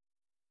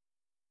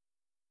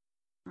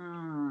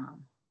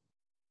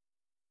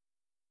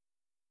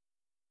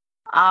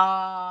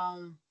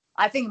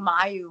 I think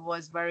Mayu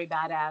was very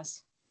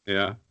badass.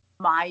 Yeah.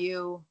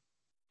 Mayu.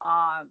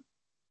 How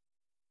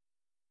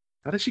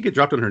did she get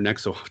dropped on her neck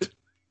so often?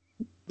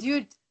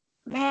 Dude,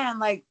 man,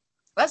 like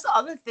that's the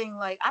other thing.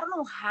 Like, I don't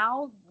know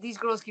how these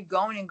girls keep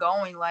going and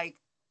going. Like,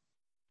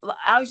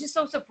 I was just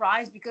so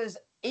surprised because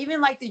even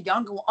like the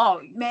younger one,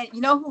 oh man,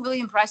 who really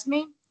impressed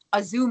me?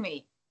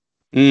 Azumi.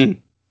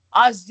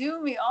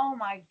 Azumi, oh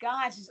my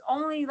God, she's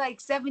only like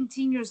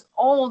 17 years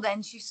old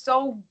and she's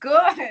so good.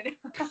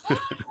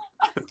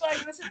 I was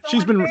like, this is so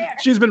unfair.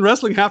 She's been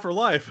wrestling half her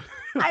life.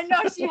 I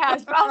know she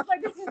has, but I was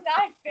like, this is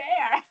not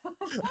fair.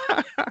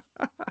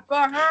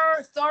 But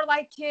her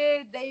Starlight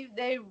Kid,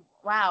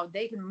 wow,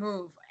 they can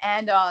move.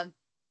 And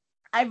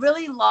I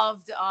really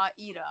loved Ida.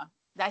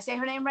 Did I say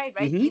her name right?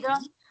 Mm-hmm. Ida?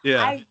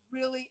 Yeah. I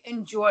really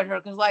enjoyed her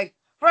because, like,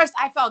 first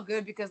I felt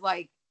good because,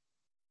 like,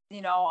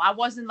 I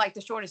wasn't like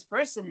the shortest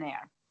person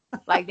there.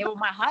 Like, they were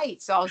my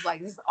height. So I was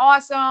like, this is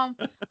awesome.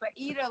 But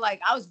Ida,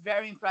 like, I was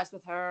very impressed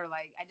with her.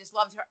 Like, I just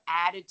loved her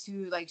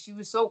attitude. Like, she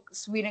was so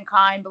sweet and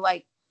kind, but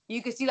like,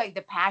 you could see like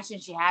the passion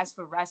she has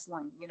for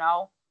wrestling, They're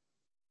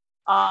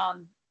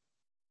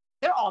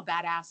all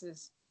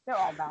badasses.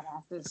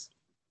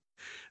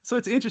 So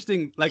it's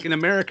interesting, like in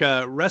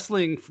America,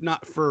 wrestling,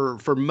 not for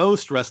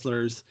most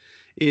wrestlers,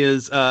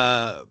 is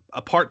a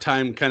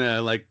part-time kind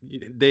of like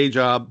day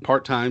job,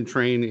 part-time,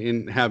 train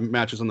and have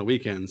matches on the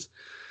weekends.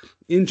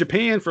 In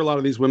Japan, for a lot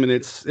of these women,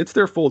 it's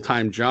their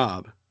full-time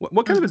job.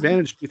 What kind of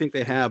advantage do you think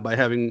they have by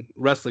having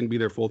wrestling be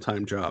their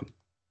full-time job?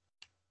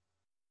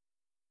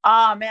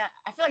 Oh man,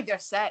 I feel like they're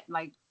set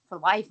like for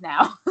life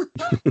now.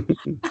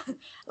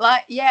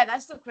 Like, yeah,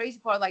 that's the crazy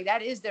part. Like,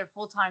 that is their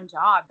full-time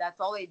job. That's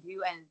all they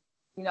do. And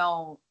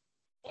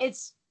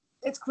it's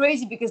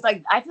crazy because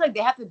like I feel like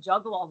they have to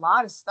juggle a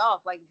lot of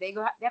stuff. Like they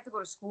have to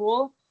go to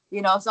school.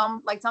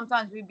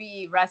 Sometimes we'd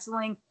be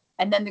wrestling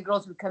and then the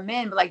girls would come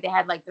in, but like they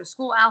had like their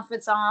school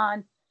outfits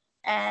on,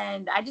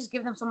 and I just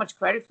give them so much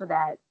credit for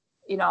that.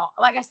 You know,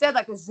 like I said,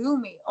 like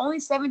Azumi, only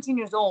 17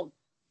 years old,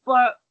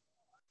 but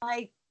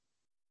like,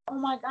 oh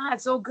my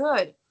God, so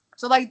good.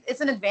 So like,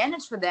 it's an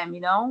advantage for them,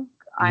 you know.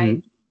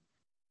 Mm-hmm.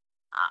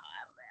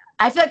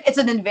 I feel like it's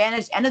an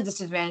advantage and a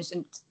disadvantage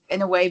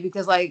in a way,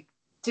 because like,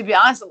 to be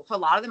honest, for a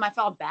lot of them, I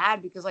felt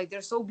bad because like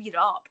they're so beat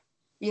up,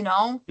 you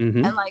know.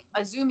 Mm-hmm. And like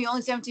Azumi,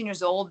 only 17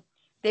 years old,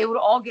 they would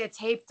all get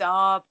taped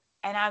up,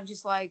 and I'm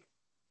just like,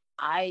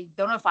 I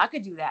don't know if I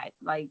could do that.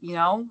 Like, you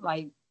know,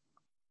 like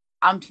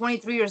I'm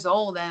 23 years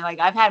old, and like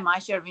I've had my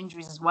share of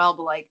injuries as well,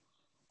 but like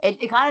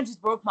it kind of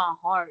just broke my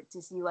heart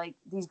to see like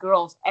these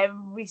girls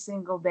every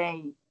single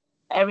day,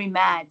 every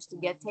match to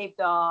get taped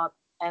up,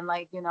 and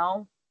like, you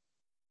know,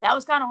 that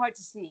was kind of hard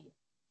to see.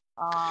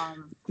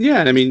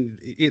 Yeah, I mean,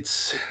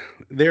 it's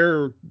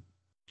their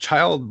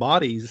child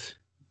bodies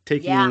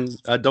taking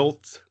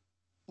adult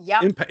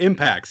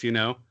impacts, you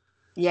know.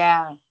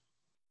 Yeah.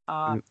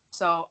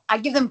 So I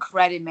give them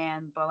credit,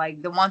 man. But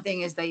like the one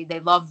thing is they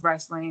love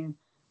wrestling.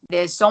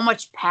 There's so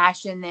much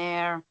passion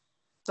there.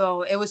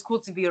 So it was cool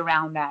to be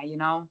around that, you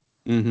know?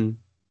 Mm-hmm.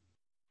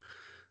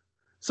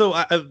 So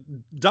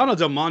Donna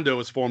Del Mondo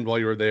was formed while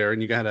you were there,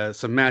 and you got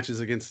some matches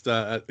against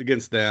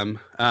them.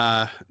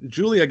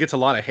 Julia gets a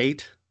lot of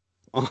hate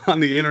on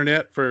the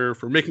internet for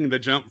making the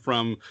jump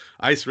from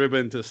Ice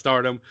Ribbon to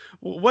Stardom.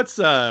 What's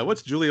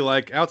Julia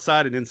like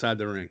outside and inside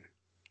the ring?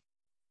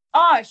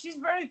 Oh, she's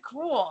very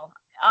cool.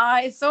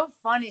 It's so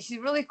funny. She's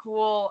really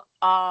cool.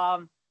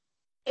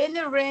 In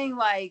the ring,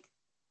 like,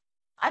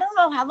 I don't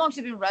know how long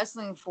she's been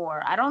wrestling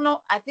for. I don't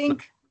know. I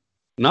think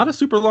not a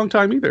super long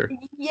time either.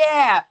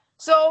 Yeah.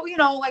 So, you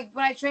know, like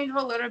when I trained her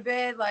a little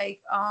bit,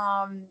 like,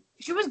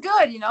 she was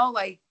good, you know,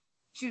 like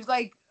she was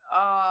like,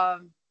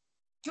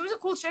 she was a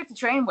cool chick to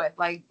train with,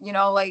 like, you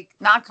know, like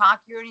not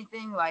cocky or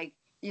anything, like,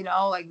 you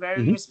know, like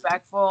very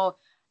respectful.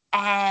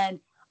 And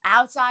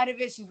outside of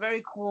it, she's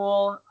very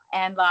cool.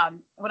 And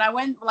when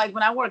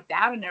I worked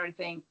out and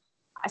everything,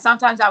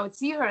 sometimes I would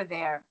see her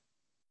there.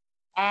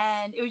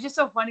 And it was just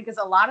so funny because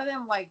a lot of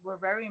them like were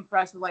very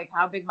impressed with like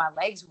how big my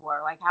legs were,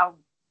 like how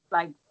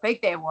like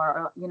big they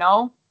were, you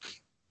know?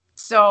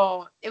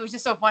 So it was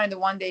just so funny. The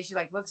one day she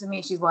like looks at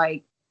me, she's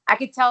like, I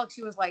could tell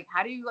she was like,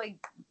 how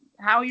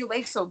are your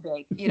legs so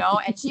big? You know?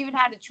 And she even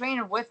had a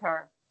trainer with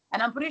her.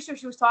 And I'm pretty sure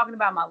she was talking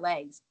about my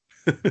legs,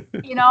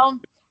 you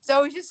know? So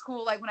it was just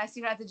cool. Like when I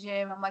see her at the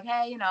gym, I'm like,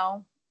 hey, you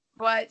know,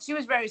 but she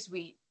was very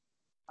sweet.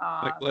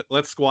 Like,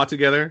 let's squat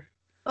together.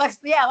 Let's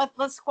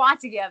squat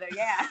together.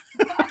 Yeah.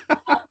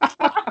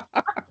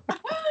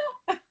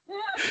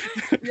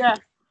 Yeah,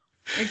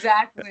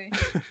 exactly.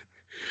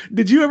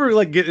 Did you ever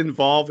like get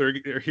involved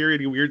or hear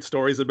any weird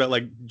stories about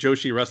like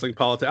Joshi wrestling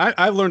politics?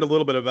 I've learned a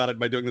little bit about it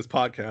by doing this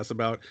podcast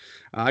about,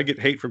 I get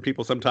hate from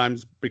people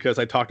sometimes because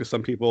I talk to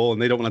some people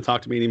and they don't want to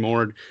talk to me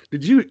anymore.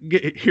 Did you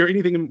hear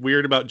anything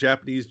weird about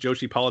Japanese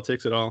Joshi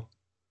politics at all?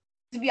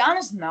 To be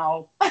honest,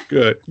 no.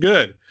 Good.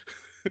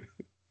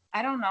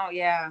 I don't know.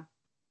 Yeah.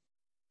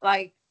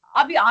 Like,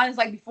 I'll be honest,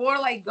 like before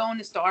like going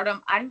to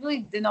Stardom, I really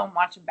didn't know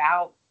much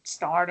about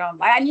Stardom.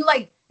 Like I knew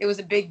like it was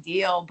a big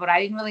deal, but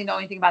I didn't really know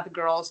anything about the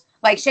girls.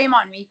 Like shame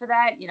on me for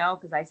that, you know,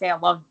 because I say I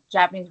love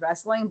Japanese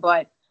wrestling,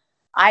 but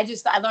I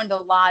learned a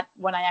lot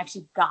when I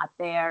actually got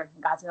there,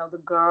 got to know the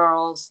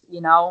girls,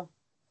 you know.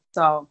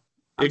 So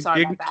I'm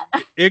sorry about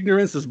that.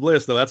 Ignorance is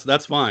bliss, though.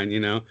 That's fine, you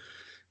know.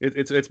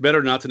 It's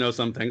better not to know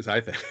some things,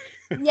 I think.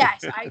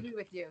 Yes, I agree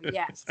with you.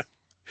 Yes.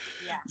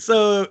 Yeah.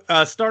 So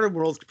Stardom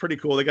World's pretty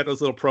cool. They got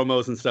those little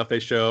promos and stuff they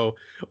show.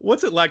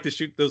 What's it like to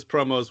shoot those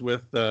promos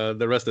with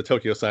the rest of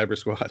Tokyo Cyber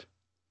Squad?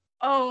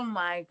 Oh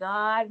my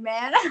God,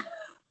 man.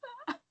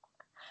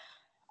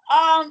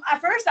 At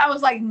first I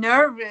was like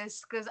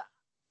nervous because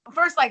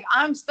first like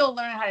I'm still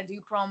learning how to do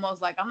promos.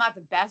 Like I'm not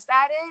the best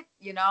at it,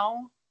 you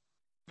know,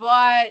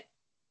 but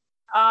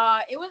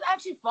it was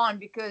actually fun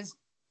because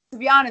to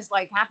be honest,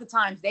 like half the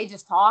times they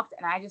just talked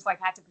and I just like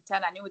had to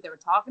pretend I knew what they were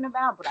talking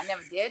about, but I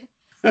never did.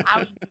 I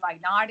would be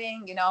like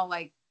nodding, you know,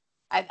 like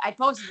I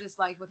posted this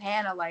like with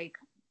Hana, like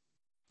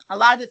a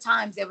lot of the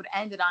times they would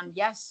end it on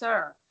yes,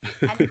 sir.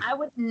 And I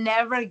would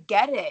never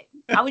get it.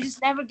 I would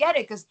just never get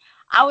it because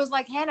I was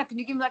like, Hana, can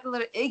you give me like a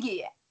little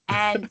Iggy?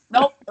 And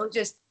nope, it was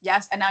just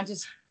yes. And I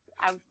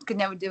could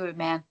never do it,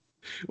 man.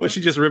 Was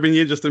she just ribbing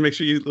you just to make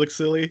sure you look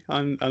silly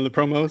on the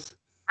promos?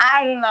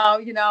 I don't know,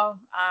 you know,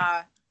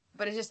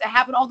 but it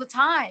happened all the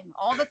time.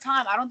 All the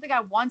time. I don't think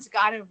I once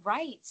got it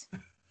right.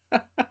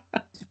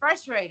 It's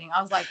frustrating.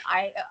 I was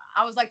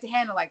like to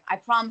Hannah, like, I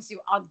promise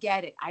you I'll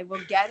get it. I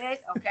will get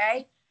it,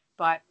 okay?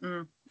 But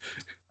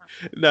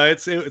no,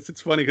 it's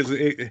funny because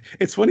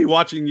it's funny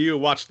watching you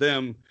watch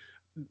them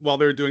while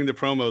they're doing the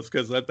promos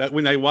because that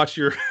when I watch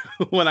you,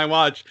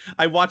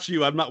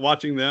 I'm not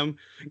watching them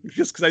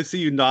just because I see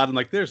you nod. I'm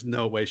like, there's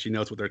no way she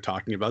knows what they're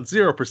talking about.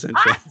 0%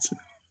 chance.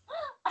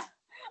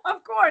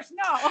 Of course,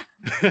 no.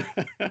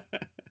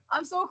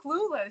 I'm so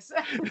clueless.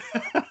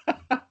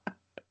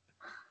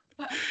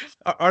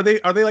 Are they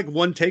like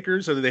one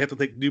takers, or do they have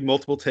to do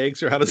multiple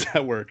takes, or how does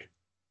that work?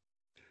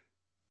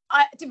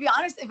 To be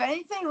honest, if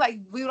anything, like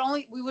we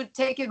would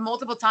take it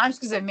multiple times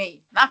because of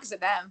me, not because of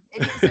them.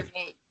 It's because of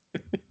me.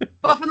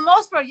 But for the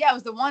most part, yeah, it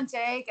was the one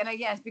take, and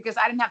again, it's because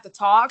I didn't have to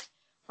talk.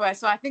 But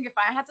so I think if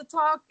I had to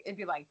talk, it'd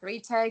be like 3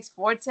 takes,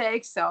 4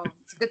 takes. So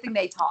it's a good thing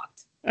they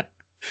talked.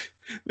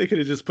 They could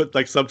have just put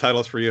like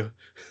subtitles for you.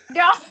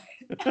 Yeah,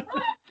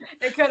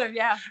 they could have.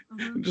 Yeah.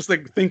 Mm-hmm. Just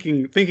like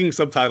thinking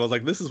subtitles,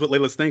 like this is what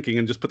Layla's thinking,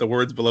 and just put the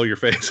words below your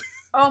face.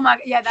 Oh my,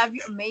 yeah, that'd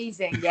be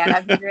amazing. Yeah,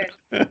 that'd be good.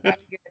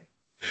 That'd be good.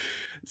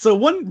 So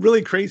one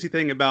really crazy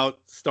thing about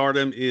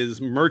Stardom is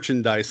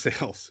merchandise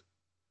sales.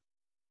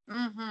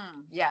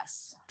 Mm-hmm.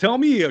 Yes. Tell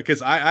me,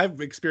 because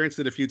I've experienced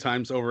it a few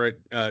times over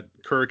at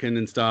Kurikan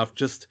and stuff.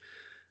 Just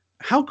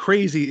how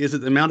crazy is it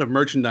the amount of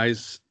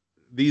merchandise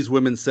these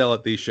women sell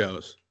at these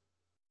shows?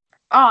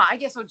 Oh, I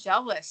get so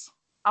jealous.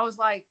 I was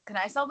like, can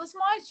I sell this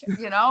much?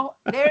 You know,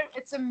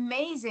 it's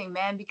amazing,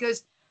 man.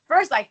 Because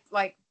first, like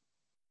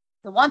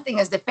the one thing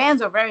is the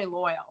fans are very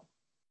loyal.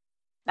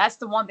 That's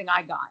the one thing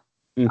I got.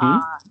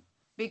 Mm-hmm.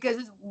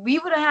 Because we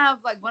would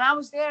have, like, when I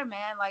was there,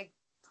 man, like,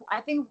 I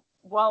think,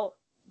 well,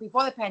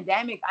 before the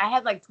pandemic, I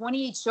had like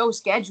 28 shows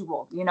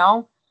scheduled, you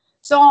know?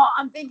 So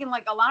I'm thinking,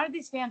 like, a lot of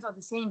these fans are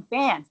the same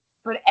fans.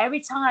 But every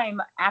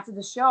time after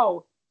the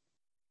show,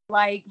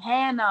 like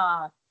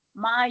Hana,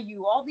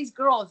 Mayu, all these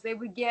girls, they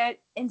would get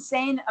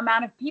insane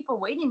amount of people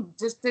waiting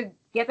just to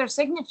get their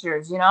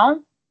signatures, you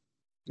know?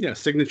 Yeah,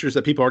 signatures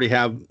that people already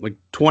have like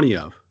 20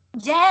 of.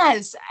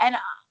 Yes. And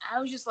I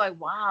was just like,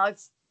 wow,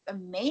 it's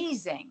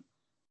amazing.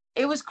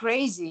 It was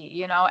crazy,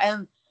 you know?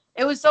 And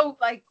it was so,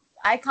 like,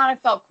 I kind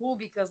of felt cool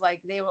because,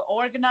 like, they were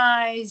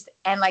organized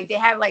and, like, they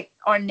had, like,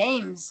 our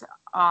names,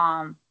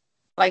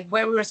 like,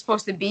 where we were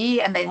supposed to be.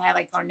 And they had,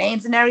 like, our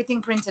names and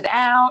everything printed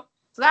out.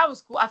 So that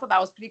was cool. I thought that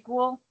was pretty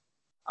cool.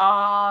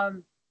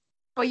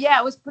 But yeah,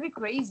 it was pretty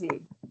crazy.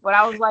 But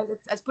I was like,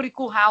 it's pretty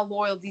cool how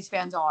loyal these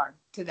fans are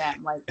to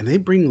them. Like, and they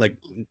bring like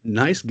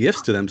nice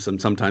gifts to them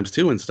sometimes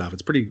too and stuff.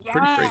 It's pretty great.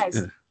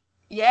 Yeah.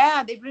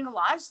 Yeah, they bring a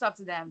lot of stuff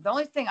to them. The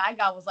only thing I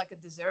got was like a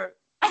dessert.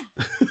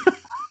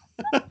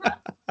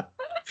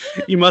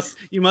 You must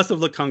have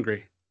looked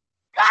hungry.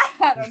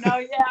 I don't know,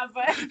 yeah,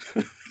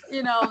 but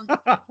you know,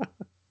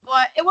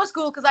 but it was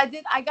cool because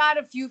I got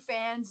a few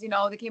fans, you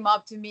know, that came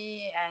up to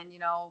me and, you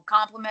know,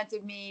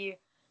 complimented me.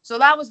 So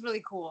that was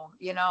really cool,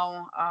 you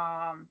know.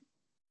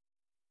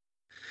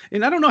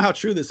 And I don't know how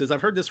true this is.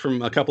 I've heard this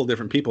from a couple of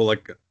different people.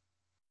 Like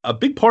a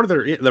big part of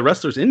the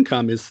wrestler's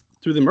income is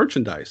through the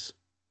merchandise.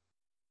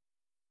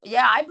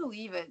 Yeah, I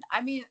believe it.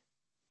 I mean,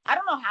 I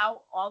don't know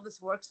how all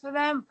this works for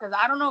them because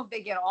I don't know if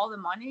they get all the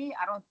money.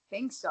 I don't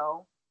think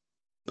so.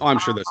 Oh, I'm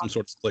sure there's some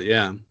sort of split.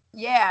 Yeah.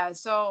 Yeah.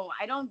 So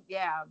I don't.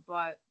 Yeah,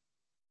 but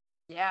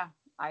yeah,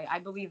 I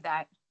believe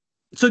that.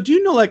 So do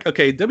you know, like,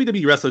 okay,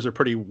 WWE wrestlers are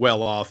pretty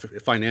well off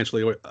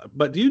financially,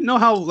 but do you know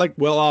how, like,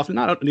 well off? And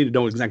I don't need to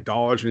know exact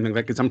dollars or anything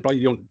like that because I'm probably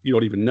you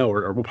don't even know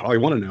or will probably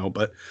want to know.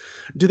 But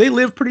do they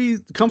live pretty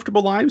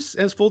comfortable lives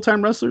as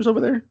full-time wrestlers over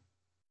there?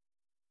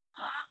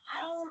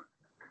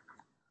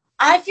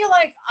 I feel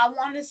like I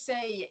want to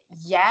say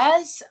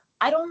yes.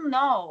 I don't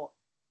know.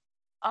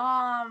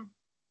 I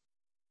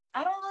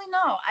don't really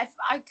know.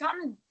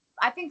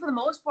 I think for the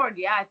most part,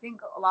 yeah, I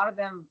think a lot of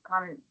them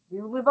kind of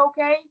do live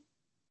okay.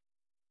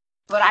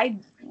 But I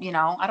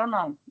don't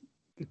know.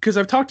 Because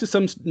I've talked to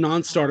some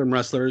non-Stardom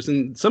wrestlers,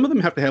 and some of them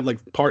have to have like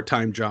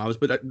part-time jobs,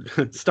 but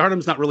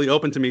Stardom's not really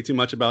open to me too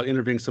much about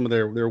interviewing some of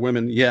their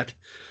women yet.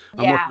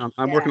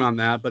 I'm working on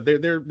that, but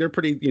they're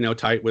pretty, you know,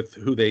 tight with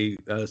who they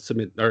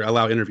submit or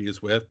allow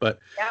interviews with. But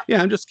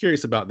yeah, I'm just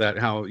curious about that.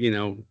 How, you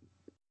know,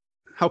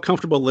 how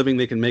comfortable living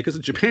they can make, because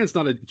Japan's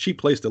not a cheap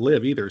place to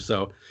live either.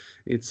 So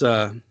it's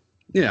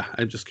yeah,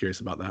 I'm just curious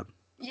about that.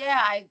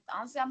 Yeah,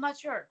 honestly I'm not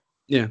sure.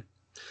 Yeah.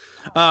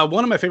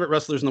 One of my favorite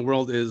wrestlers in the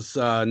world is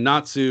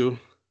Natsu.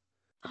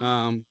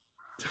 Tell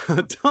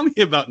me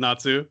about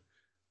Natsu.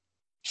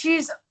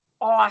 She's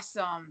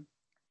awesome.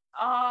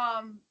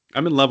 I'm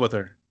in love with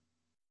her.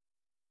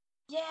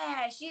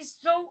 Yeah, she's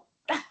so.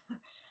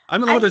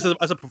 I'm in love with her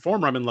as a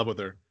performer. I'm in love with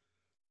her.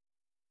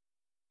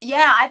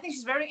 Yeah, I think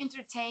she's very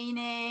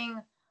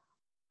entertaining.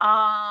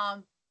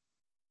 Yeah,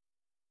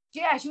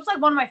 she was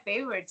like one of my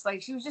favorites.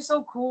 Like, she was just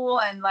so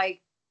cool and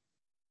like,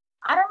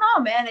 I don't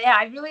know, man. Yeah,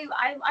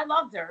 I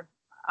loved her.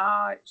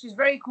 She's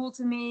very cool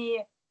to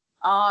me.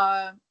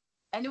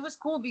 And it was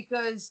cool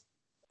because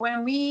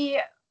when we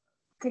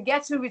could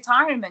get to a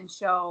retirement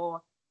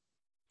show,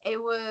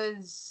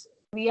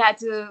 we had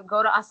to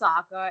go to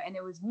Osaka, and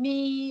it was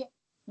me,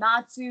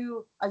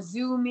 Natsu,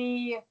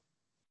 Azumi,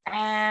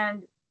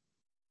 and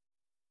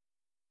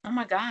oh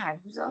my God,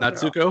 who's the other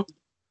Natsuko? girl?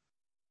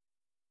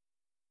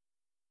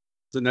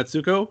 Is it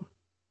Natsuko?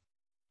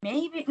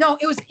 Maybe. No,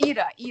 it was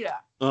Ida.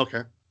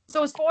 Okay. So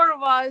it was 4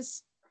 of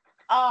us.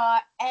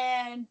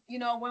 And, you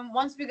know,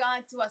 once we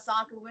got to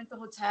Osaka, we went to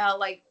the hotel,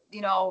 like,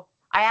 you know,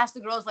 I asked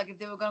the girls, like, if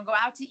they were going to go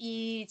out to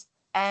eat.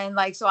 And,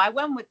 like, so I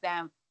went with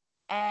them.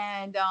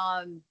 And,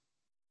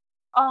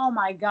 oh,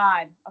 my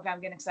God. Okay, I'm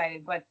getting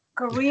excited. But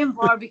Korean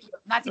barbecue.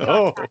 Not to get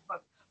on track,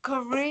 but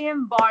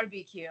Korean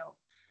barbecue.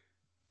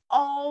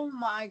 Oh,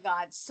 my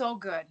God. So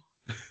good.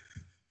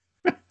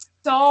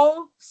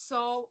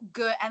 so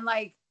good. And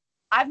like,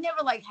 I've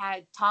never like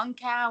had tongue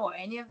cow or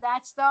any of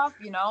that stuff,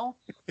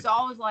 So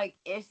I was like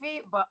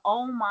iffy, but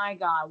oh my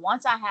God,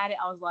 once I had it,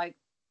 I was like,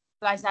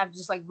 you guys have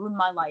just like ruined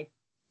my life.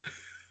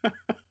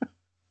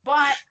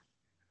 But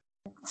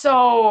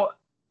so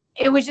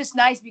it was just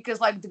nice because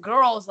like the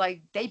girls,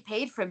 like they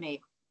paid for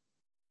me.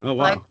 Oh,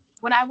 wow. Like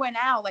when I went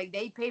out, like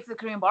they paid for the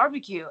Korean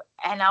barbecue.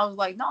 And I was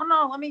like,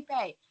 no, let me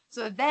pay.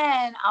 So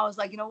then I was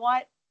like, you know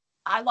what?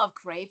 I love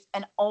crepes.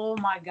 And oh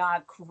my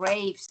God,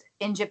 crepes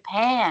in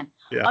Japan.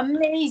 Yeah.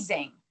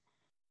 Amazing.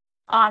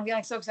 I'm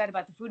getting so excited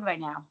about the food right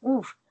now.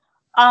 Oof.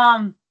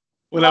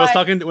 When I was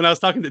talking to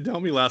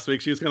Delmy last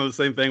week, she was kind of the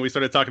same thing. We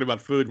started talking about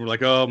food, and we're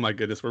like, "Oh my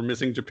goodness, we're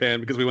missing Japan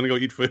because we want to go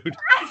eat food."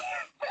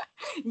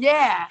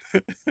 Yeah,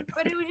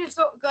 but it was just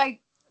so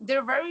like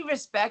they're very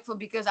respectful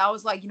because I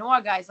was like, you know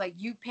what, guys, like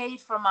you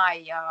paid for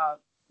my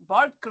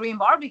Korean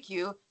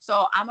barbecue,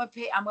 so I'm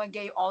gonna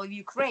get all of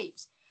you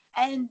crepes.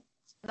 And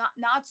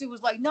Natsu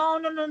was like, no,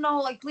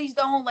 like please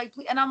don't, like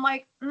please. And I'm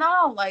like,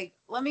 no, like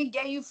let me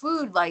get you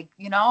food, like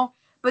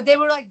But they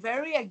were like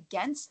very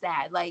against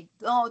that, like,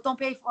 oh, don't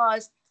pay for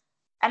us.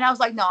 And I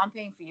was like, no, I'm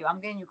paying for you. I'm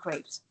getting you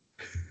crepes.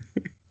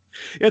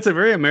 It's a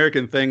very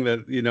American thing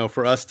that,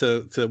 for us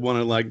to want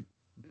to like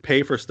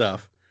pay for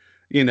stuff,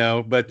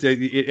 but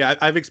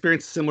I've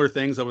experienced similar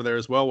things over there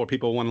as well, where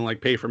people want to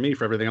like pay for me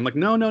for everything. I'm like,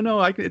 no,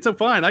 it's so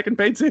fine. I can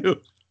pay too.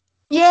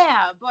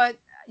 Yeah. But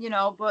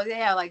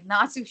yeah, like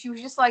Natsu, she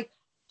was just like,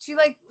 she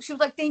was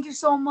like, thank you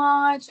so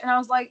much. And I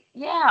was like,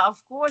 yeah,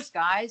 of course,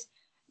 guys.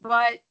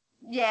 But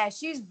yeah,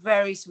 she's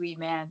very sweet,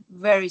 man.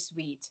 Very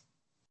sweet.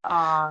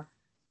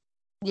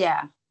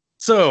 Yeah.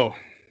 So,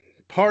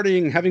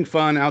 partying, having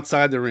fun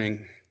outside the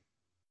ring.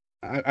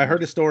 I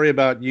heard a story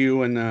about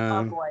you and.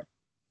 Oh boy.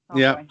 Boy.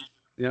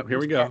 Yep. Here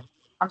we go.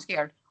 I'm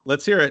scared.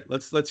 Let's hear it.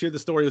 Let's hear the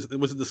story.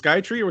 Was it the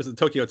Sky Tree or was it the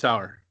Tokyo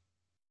Tower?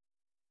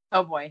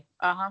 Oh boy.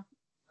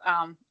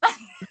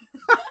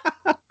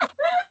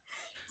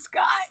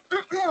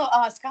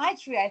 Sky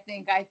Tree. I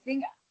think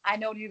I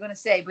know what you're gonna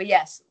say, but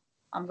yes,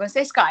 I'm gonna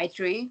say Sky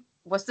Tree.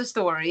 What's the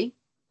story?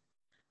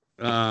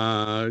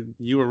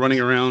 You were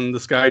running around the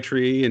Sky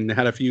Tree and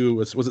had a few.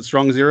 Was it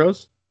Strong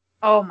Zeros?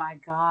 Oh my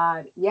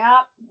God!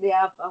 Yep.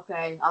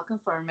 Okay, I'll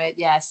confirm it.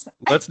 Yes.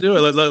 Let's do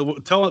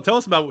it. Tell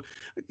us about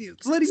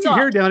letting your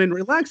hair down and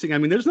relaxing. I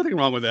mean, there's nothing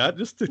wrong with that.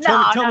 Just to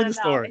tell me the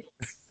story.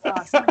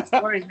 So many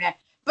stories, man.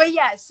 But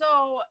yeah,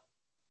 so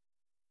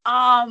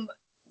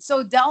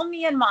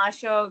Delmy and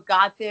Masha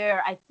got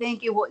there. I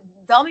think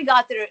Delmy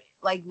got there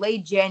like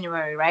late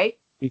January, right?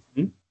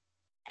 Mm-hmm.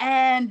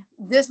 And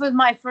this was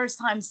my first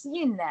time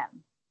seeing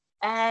them.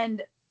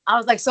 And I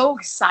was like so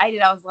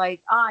excited. I was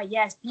like,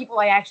 yes, people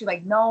I actually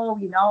like know,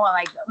 and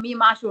like me and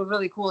Masha were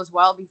really cool as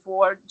well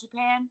before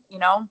Japan,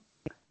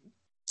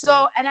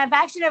 So, and I've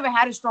actually never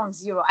had a Strong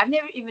Zero. I've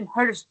never even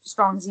heard of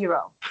Strong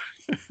Zero.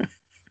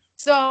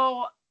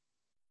 So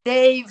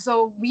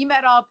we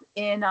met up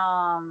in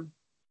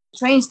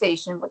train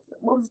station.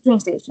 What was the train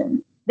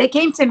station? They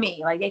came to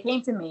me.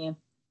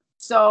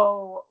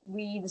 So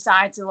we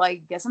decided to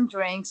like get some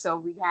drinks. So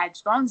we had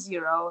Strong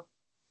Zero,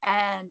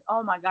 and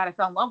oh my God, I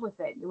fell in love with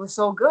it. It was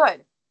so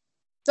good.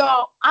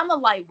 So I'm a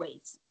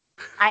lightweight.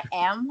 I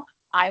am.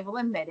 I will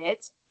admit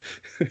it.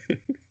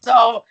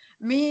 So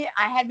I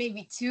had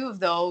maybe 2 of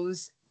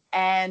those.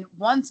 And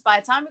once,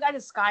 by the time we got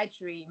to Sky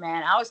Tree,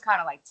 man, I was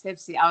kind of like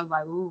tipsy. I was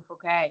like, oof,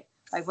 okay.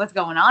 Like, what's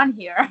going on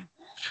here?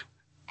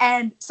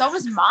 And so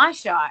was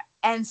Masha.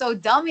 And so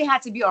Delmy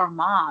had to be our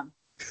mom.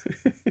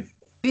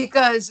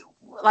 Because,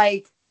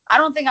 like, I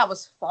don't think I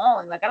was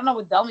falling. Like, I don't know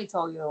what Delmy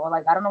told you. Or,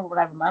 like, I don't know what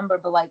I remember.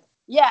 But, like,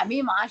 yeah, me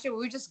and Masha, we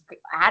were just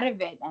out of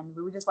it. And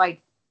we were just,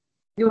 like,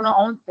 doing our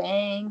own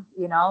thing.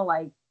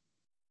 Like,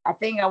 I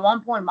think at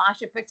one point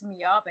Masha picked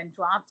me up and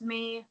dropped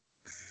me.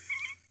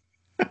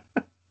 But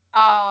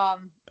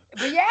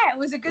yeah, it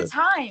was a good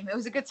time.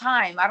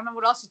 I don't know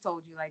what else she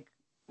told you. Like,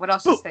 what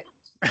else she said?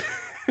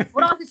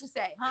 What else did she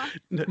say, huh?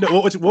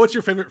 No, what's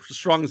your favorite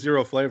Strong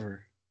Zero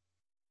flavor?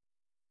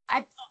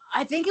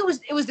 I think it was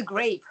the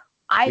grape.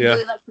 I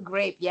really like the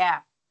grape.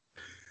 Yeah.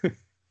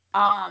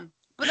 But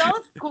the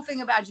other cool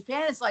thing about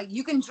Japan is like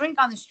you can drink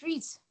on the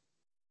streets.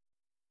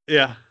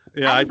 Yeah.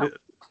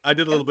 I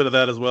did a little bit of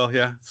that as well.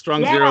 Yeah.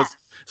 Strong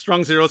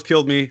Zeros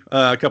killed me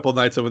a couple of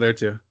nights over there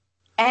too.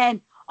 And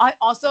I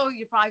also,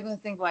 you're probably going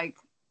to think like,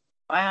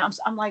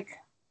 I'm like,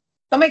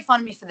 don't make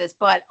fun of me for this,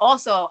 but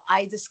also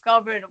I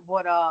discovered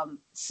what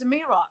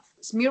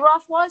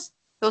Smirnoff was.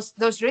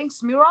 Those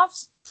drinks,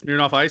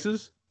 Smirnoff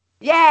Ices?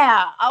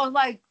 Yeah. I was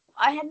like,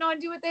 I had no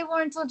idea what they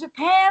were until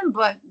Japan,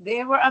 but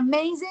they were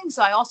amazing.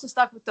 So I also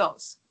stuck with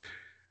those.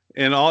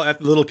 And all at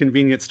the little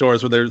convenience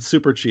stores where they're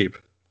super cheap.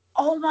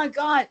 Oh my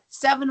God.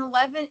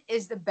 7-Eleven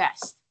is the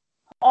best.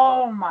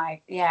 Oh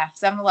my, yeah.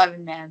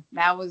 7-Eleven, man.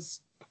 That was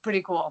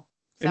pretty cool.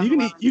 And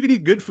you can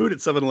eat good food at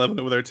 7-Eleven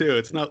over there too.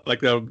 It's not like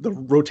the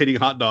rotating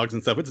hot dogs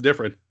and stuff. It's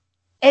different.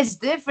 It's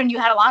different. You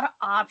had a lot of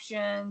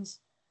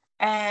options.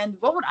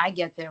 And what would I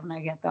get there when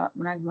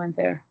I went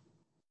there?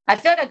 I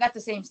feel like I got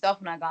the same stuff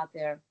when I got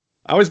there.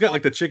 I always got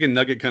like the chicken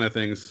nugget kind of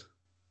things.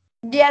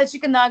 Yeah, the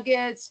chicken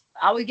nuggets.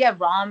 I would get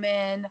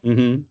ramen.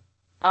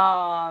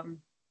 Mm-hmm.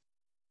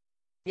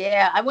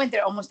 Yeah, I went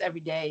there almost every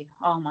day.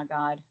 Oh my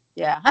God.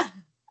 Yeah.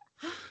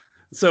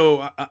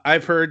 So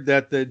I've heard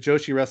that the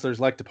Joshi wrestlers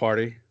like to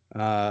party.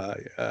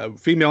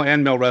 Female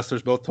and male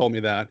wrestlers both told me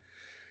that.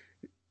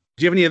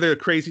 Do you have any other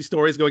crazy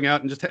stories going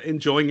out and just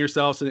enjoying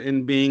yourselves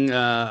and being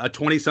a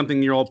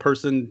 20-something-year-old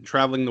person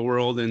traveling the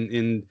world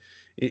and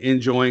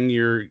enjoying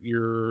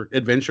your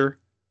adventure?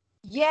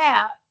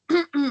 Yeah.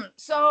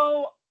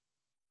 So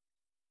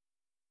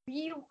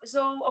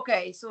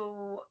okay,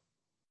 so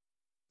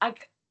I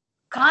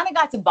kind of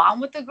got to bond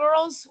with the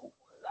girls.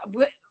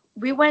 We,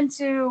 we went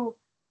to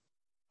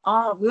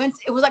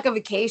it was like a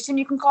vacation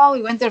you can call.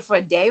 We went there for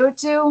a day or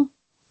two.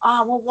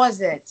 What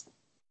was it?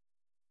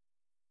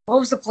 What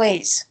was the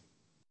place?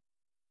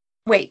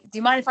 Wait, do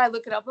you mind if I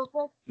look it up real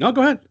quick? No,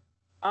 go ahead.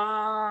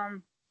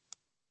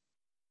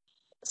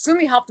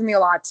 Sumi helped me a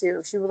lot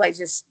too. She would like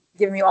just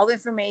give me all the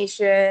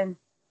information.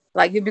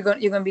 Like you're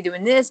gonna be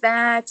doing this,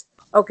 that.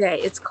 Okay,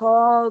 it's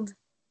called.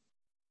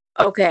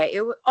 Okay,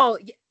 it was. Oh,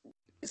 yeah.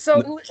 So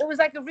it was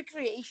like a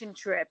recreation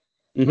trip,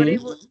 but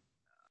it was.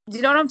 Do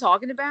you know what I'm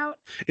talking about?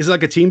 Is it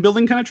like a team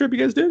building kind of trip you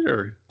guys did,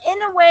 or?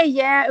 In a way,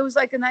 yeah. It was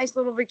like a nice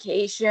little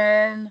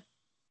vacation.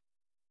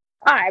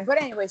 All right, but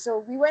anyway, so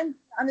we went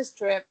on this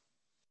trip,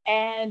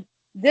 and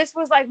this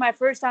was like my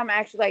first time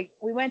actually. Like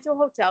we went to a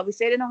hotel. We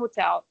stayed in a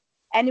hotel,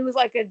 and it was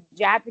like a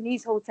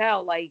Japanese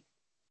hotel, like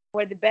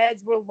where the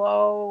beds were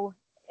low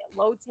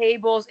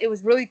tables. It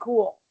was really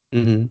cool.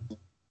 Mm-hmm.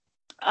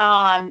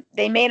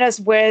 They made us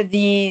wear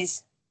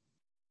these.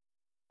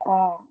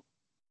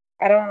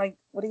 I don't like,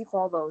 what do you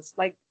call those?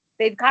 Like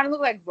they kind of look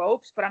like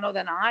ropes, but I know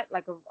they're not.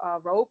 Like a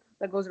rope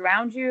that goes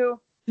around you.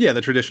 Yeah, the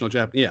traditional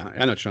Japanese. Yeah, I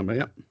know what you're talking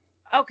about.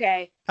 Yeah.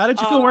 Okay. How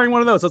did you feel wearing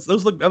one of those?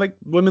 Those look. I think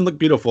women look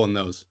beautiful in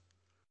those.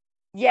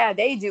 Yeah,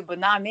 they do, but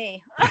not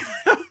me.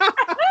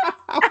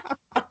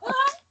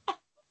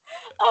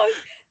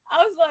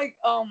 I was like,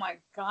 oh my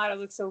God, I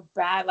look so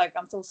bad. Like,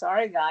 I'm so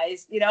sorry,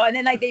 guys. You know, and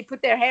then like they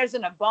put their hairs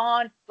in a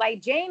bun.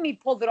 Like Jamie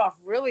pulled it off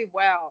really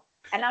well.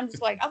 And I'm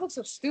just like, I look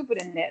so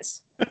stupid in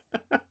this.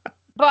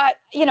 But,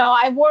 you know,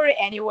 I wore it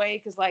anyway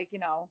because, like, you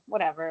know,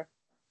 whatever.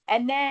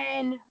 And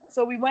then,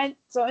 so we went,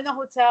 so in the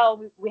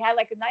hotel, we had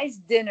like a nice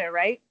dinner,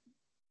 right?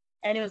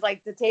 And it was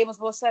like the tables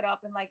were set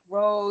up in like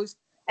rows.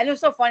 And it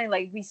was so funny,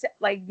 like,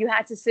 you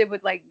had to sit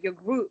with like your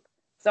group.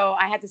 So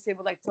I had to sit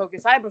with like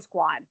Tokyo Cyber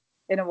Squad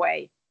in a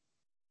way.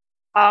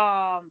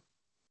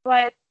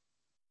 But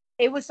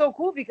it was so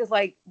cool because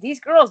like these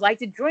girls like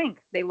to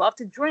drink. They love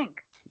to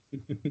drink.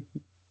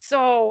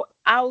 So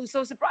I was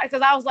so surprised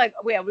because I was like,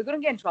 wait, are we going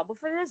to get in trouble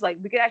for this? Like,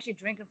 we could actually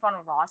drink in front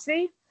of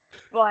Rossi.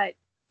 But,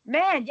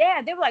 man,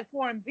 yeah, they were, like,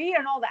 pouring beer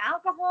and all the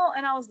alcohol.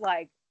 And I was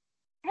like,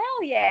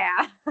 hell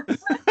yeah.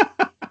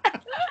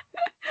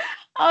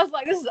 I was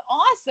like, this is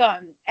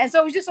awesome. And so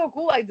it was just so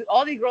cool. Like,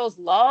 all these girls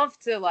love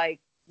to, like,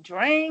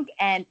 drink.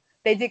 And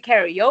they did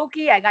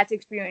karaoke. I got to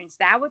experience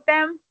that with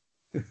them.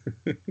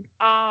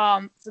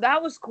 So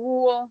that was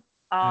cool.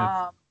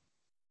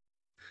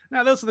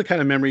 Now, those are the kind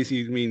of memories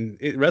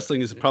wrestling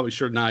is probably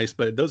sure nice,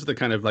 but those are the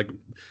kind of like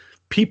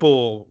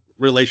people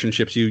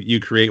relationships you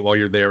create while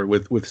you're there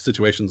with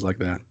situations like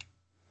that.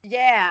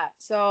 Yeah.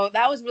 So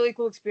that was a really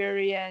cool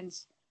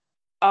experience.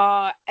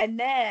 And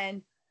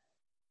then,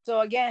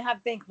 so again, I have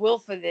to thank Will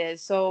for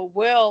this. So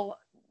Will,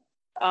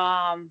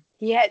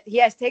 he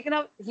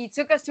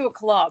took us to a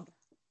club.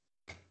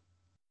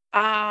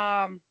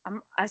 I'm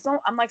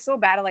like so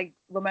bad at like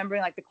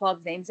remembering like the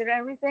club's names and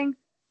everything.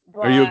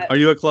 But are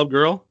you a club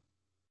girl?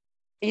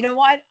 You know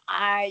what?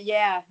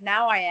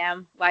 Now I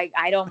am. Like,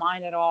 I don't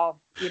mind at all,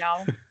 you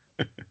know?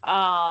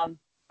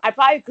 I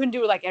probably couldn't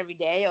do it, like, every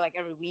day or, like,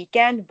 every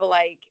weekend. But,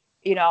 like,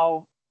 you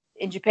know,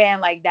 in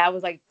Japan, like, that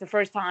was, like, the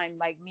first time,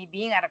 like, me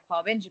being at a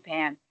club in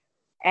Japan.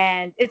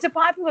 And it's a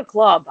popular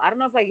club. I don't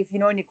know if you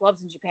know any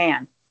clubs in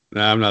Japan.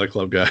 No, I'm not a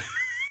club guy.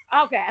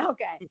 Okay.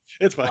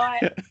 It's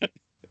fine.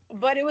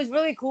 But it was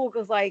really cool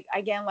because, like,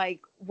 again,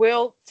 like,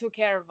 Will took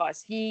care of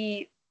us.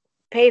 He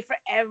paid for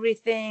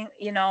everything,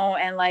 you know,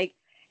 and, like,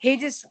 he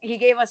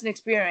gave us an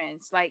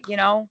experience, like, you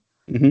know.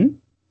 Mm-hmm.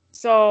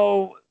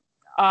 So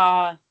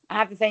I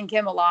have to thank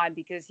him a lot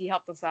because he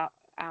helped us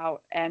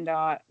out. And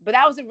but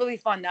that was a really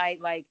fun night.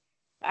 Like,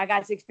 I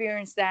got to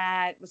experience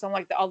that with some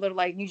like the other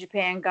like New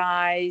Japan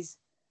guys.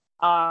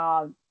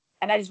 And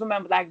I just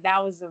remember like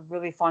that was a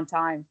really fun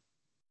time.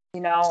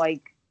 You know,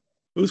 like,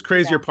 who's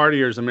crazier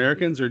partiers,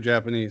 Americans or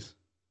Japanese?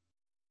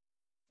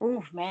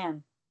 Ooh,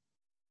 man.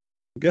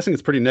 I'm guessing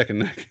it's pretty neck and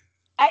neck.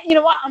 You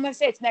know what? I'm gonna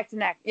say it's neck to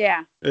neck.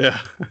 Yeah. Yeah.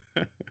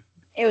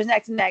 It was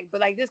neck to neck,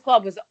 but like this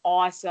club was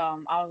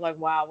awesome. I was like,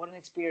 wow, what an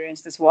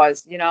experience this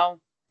was. You know,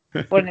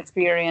 what an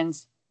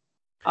experience.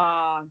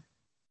 And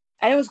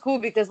it was cool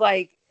because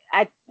I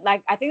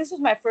think this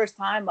was my first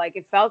time. Like,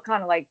 it felt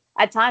kind of like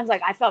at times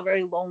like I felt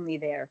very lonely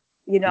there.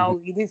 You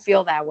know, You do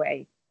feel that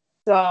way.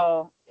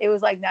 So it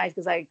was like nice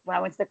because like when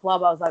I went to the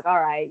club, I was like, all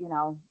right, you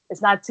know,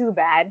 it's not too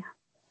bad.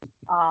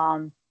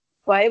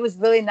 But it was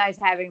really nice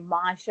having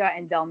Masha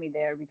and Delmi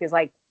there because,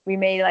 like, we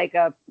made like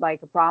a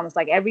promise,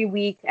 like every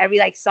week, every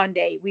like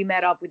Sunday, we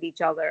met up with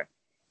each other,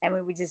 and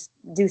we would just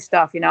do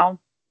stuff, you know.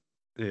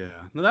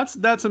 Yeah, no,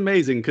 that's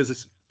amazing because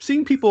it's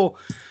seeing people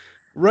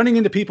running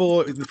into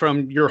people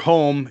from your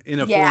home in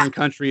a Yeah, foreign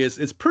country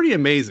is pretty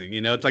amazing.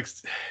 You know, it's like,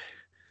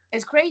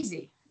 it's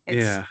crazy.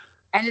 yeah,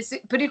 And it's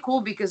pretty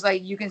cool because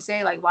like you can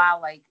say like, wow,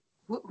 like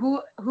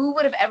who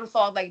would have ever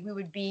thought like we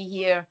would be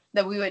here,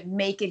 that we would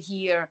make it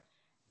here,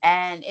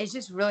 and it's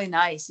just really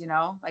nice, you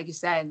know. Like you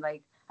said,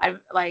 I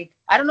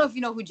don't know if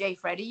you know who Jay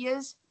Freddy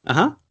is.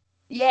 uh-huh.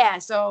 Yeah,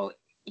 so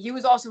he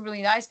was also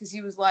really nice because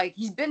he was like,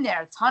 he's been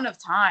there a ton of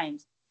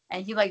times,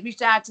 and he like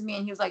reached out to me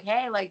and he was like,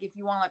 hey, like if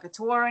you want like a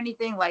tour or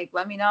anything, like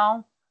let me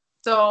know.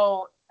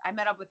 So I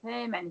met up with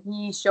him and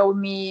he showed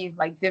me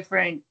like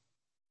different.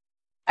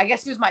 I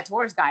guess he was my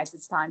tourist guide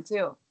this time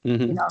too.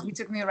 Mm-hmm. You know, he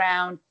took me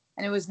around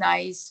and it was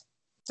nice.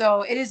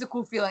 So it is a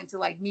cool feeling to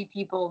like meet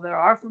people that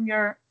are from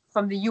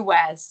the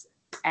U.S.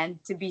 and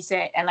to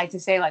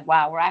say like,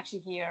 wow, we're actually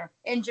here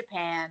in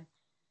Japan.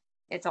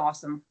 It's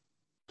awesome.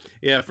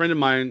 Yeah, a friend of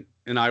mine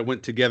and I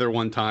went together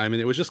one time,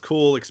 and it was just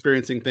cool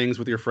experiencing things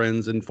with your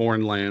friends in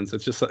foreign lands.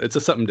 It's just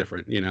something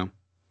different, you know.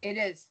 It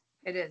is.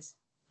 It is.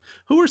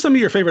 Who were some of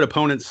your favorite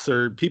opponents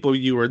or people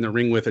you were in the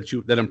ring with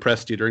that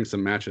impressed you during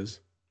some matches?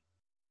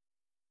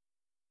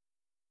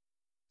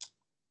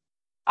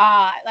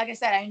 Like I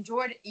said, I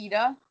enjoyed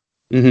Ida.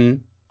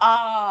 Mm-hmm.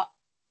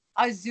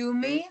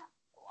 Azumi.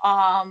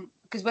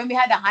 Because when we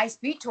had the high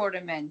speed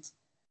tournament,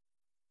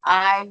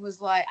 I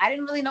was like, I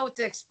didn't really know what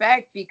to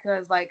expect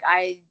because like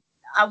I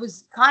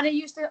was kind of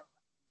used to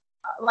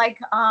like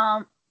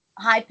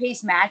high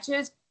paced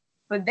matches,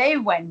 but they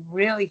went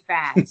really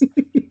fast.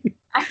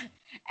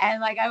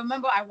 And like I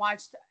remember I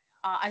watched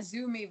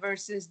Azumi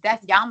versus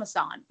Death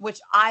Yamasan, which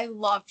I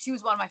loved. She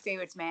was one of my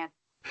favorites, man.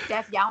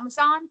 Death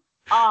Yamasan.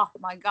 Oh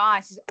my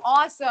gosh, she's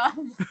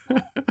awesome.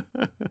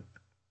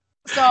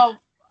 So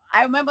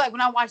I remember like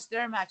when I watched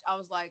their match, I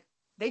was like,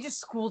 they just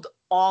schooled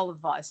all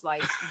of us.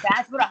 Like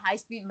that's what a high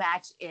speed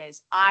match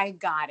is. I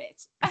got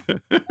it.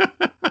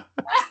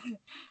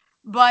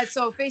 But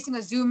so facing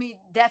Azumi,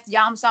 Death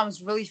Yamasan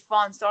was really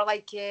fun.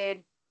 Starlight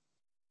Kid.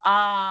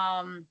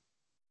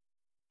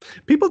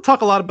 People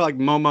talk a lot about like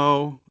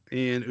Momo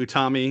and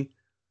Utami.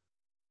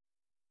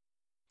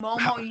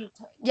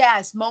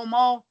 Yes,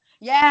 Momo.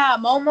 Yeah,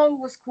 Momo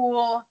was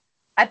cool.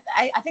 I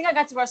think I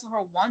got to wrestle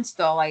her once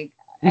though. Like,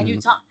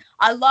 and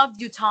I loved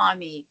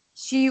Utami.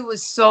 She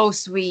was so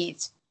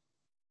sweet.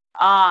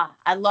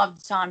 I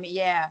loved Utami.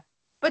 Yeah,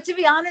 but to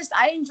be honest,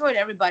 I enjoyed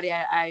everybody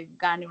I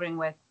got in the ring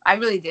with. I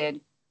really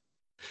did.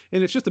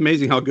 And it's just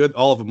amazing how good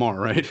all of them are,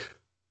 right?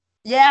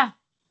 Yeah,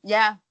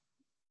 yeah,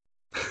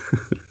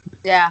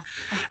 yeah.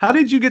 How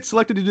did you get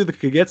selected to do the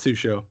Kagetsu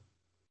show?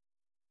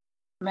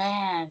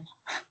 Man,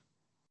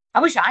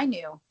 I wish I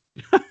knew.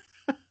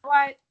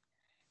 But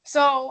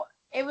so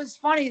it was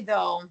funny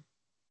though,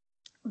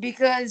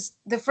 because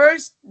the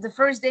first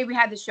day we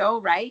had the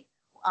show, right?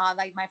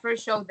 Like my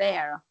first show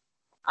there,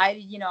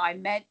 I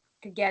met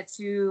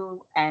Kagetsu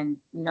and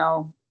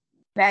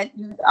met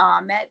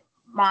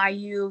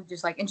Mayu,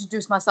 just like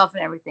introduced myself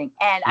and everything.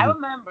 And I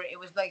remember it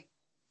was like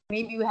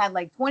maybe we had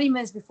like 20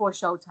 minutes before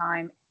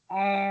showtime,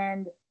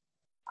 and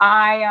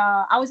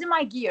I was in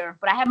my gear,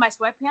 but I had my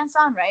sweatpants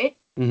on, right?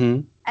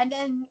 Mm-hmm. And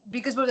then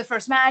because we were the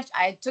first match,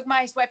 I took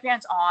my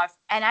sweatpants off,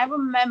 and I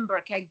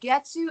remember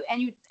Kagetsu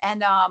and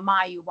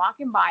Mayu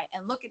walking by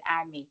and looking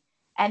at me,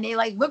 and they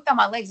like looked at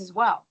my legs as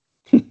well,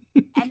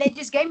 and they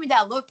just gave me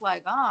that look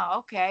like, oh,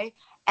 okay.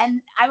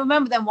 And I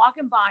remember them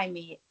walking by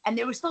me, and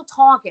they were still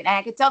talking, and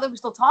I could tell they were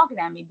still talking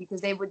at me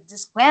because they would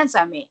just glance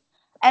at me.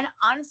 And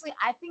honestly,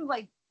 I think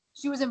like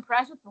she was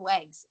impressed with the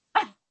legs.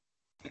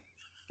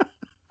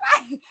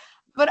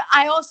 But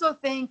I also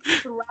think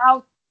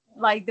throughout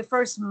like the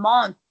first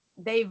month,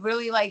 they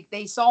really like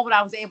they saw what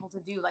I was able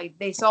to do. Like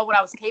they saw what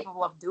I was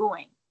capable of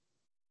doing.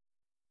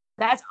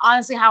 That's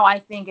honestly how I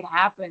think it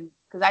happened.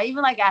 Because I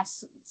even like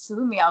asked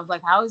Sumi, I was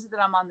like, how is it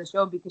that I'm on the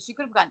show? Because she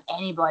could have gotten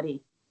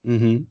anybody.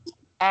 Mm-hmm.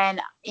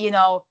 And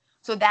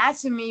so that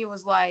to me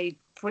was like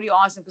pretty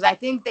awesome because I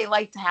think they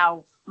liked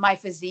how my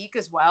physique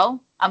as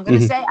well. I'm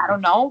gonna say, I don't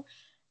know,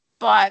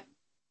 but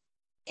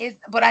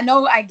I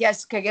know I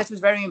guess was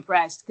very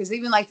impressed because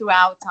even like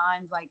throughout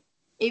times, like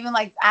even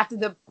like after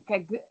the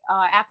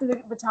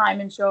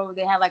retirement show,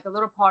 they had like a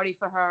little party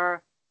for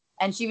her,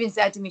 and she even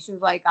said to me, she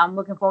was like, I'm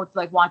looking forward to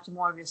like watching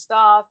more of your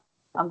stuff.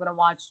 I'm gonna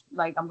watch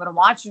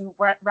you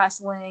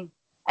wrestling,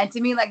 and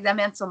to me like that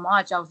meant so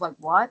much. I was like,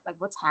 what?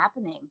 Like what's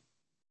happening?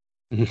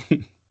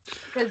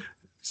 Because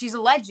she's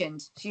a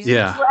legend. She's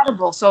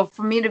incredible. So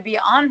for me to be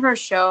on her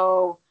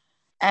show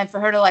and for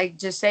her to like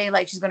just say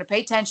like she's going to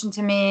pay attention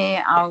to me,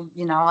 it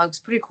was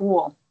pretty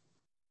cool.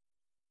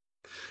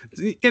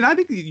 And I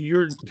think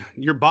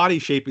your body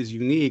shape is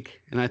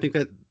unique, and I think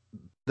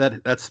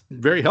that's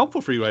very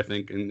helpful for you. I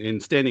think in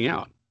standing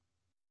out.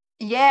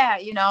 Yeah,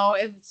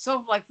 it's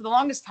so like for the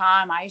longest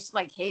time I used to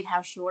like hate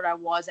how short I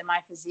was and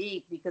my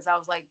physique because I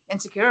was like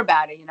insecure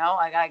about it.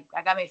 Like I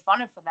got made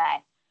fun of for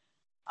that.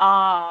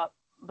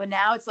 But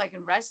now it's like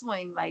in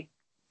wrestling, like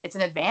it's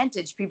an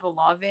advantage. People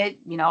love it.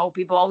 You know,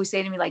 people always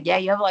say to me like, yeah,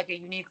 you have like a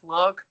unique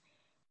look.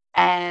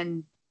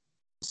 And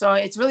so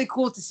it's really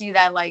cool to see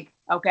that, like,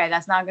 okay,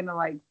 that's not going to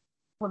like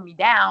put me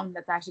down.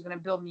 That's actually going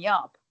to build me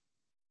up.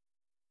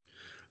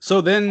 So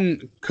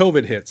then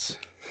COVID hits.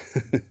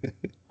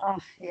 Oh,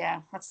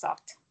 yeah, that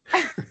sucked.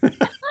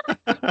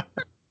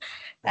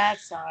 That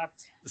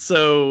sucked.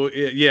 So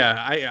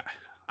yeah,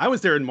 I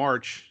was there in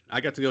March.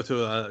 I got to go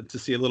to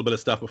see a little bit of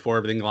stuff before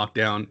everything locked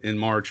down in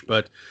March.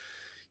 But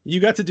you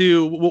got to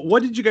do,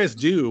 what did you guys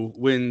do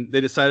when they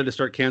decided to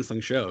start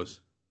canceling shows?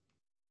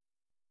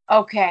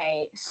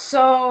 Okay,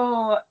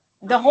 so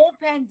the whole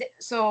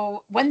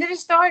so when did it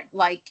start?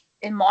 Like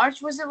in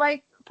March, was it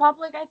like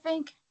public, I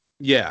think?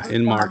 Yeah,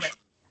 in March.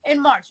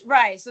 In March,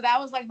 right. So that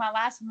was like my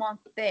last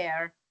month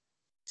there.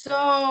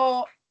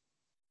 So,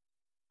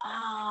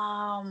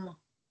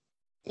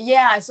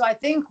 yeah, so I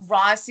think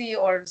Rossi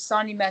or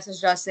Sonny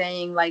messaged us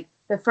saying like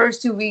the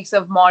first 2 weeks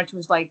of March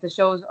was like the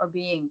shows are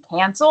being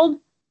canceled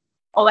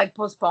or like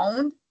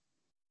postponed.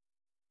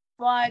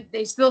 But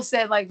they still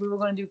said like we were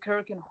going to do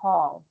Kirk and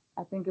Hall.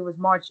 I think it was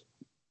March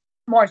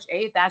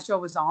 8th. That show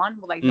was on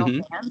with like no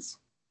fans.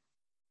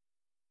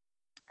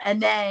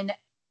 And then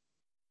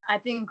I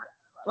think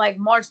like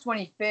March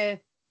 25th,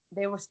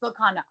 they were still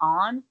kind of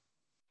on.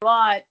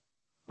 But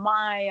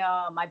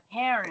my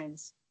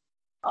parents,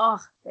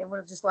 they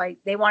were just like,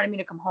 they wanted me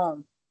to come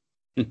home.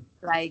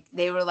 Like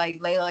they were like,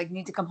 Layla, like, you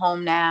need to come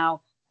home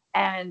now.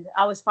 And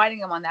I was fighting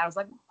them on that. I was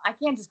like, I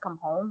can't just come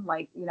home.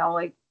 Like, you know,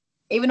 like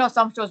even though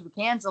some shows were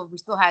canceled, we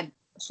still had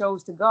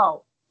shows to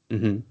go.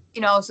 You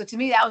know, so to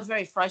me that was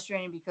very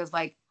frustrating because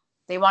like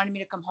they wanted me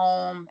to come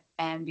home,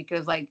 and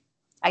because like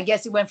I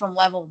guess it went from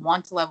level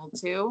 1 to level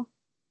 2.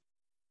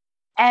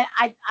 And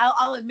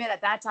I'll admit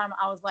at that time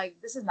I was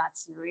like, this is not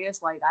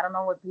serious. Like I don't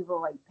know what people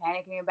are like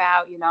panicking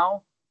about, you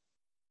know.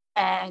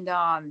 And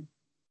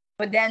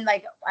but then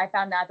like I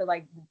found out that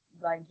like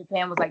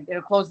Japan was like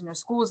they're closing their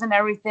schools and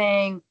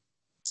everything.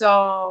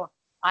 So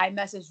I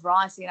messaged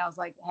Rossi and I was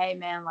like, hey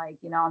man, like,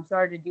 you know, I'm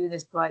sorry to do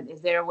this, but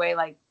is there a way,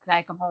 like, can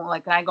I come home?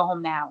 Like, can I go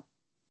home now?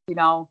 You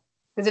know,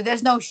 because if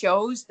there's no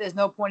shows, there's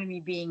no point in me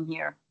being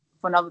here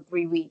for another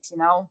 3 weeks, you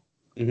know?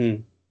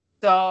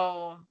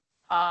 So,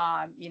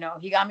 you know,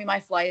 he got me my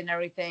flight and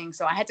everything.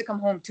 So I had to come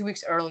home 2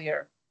 weeks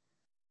earlier,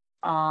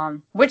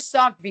 which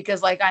sucked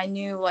because like I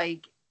knew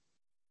like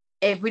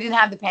if we didn't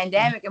have the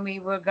pandemic and we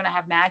were going to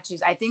have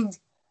matches, I think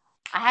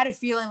I had a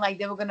feeling like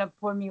they were going to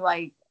put me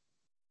like,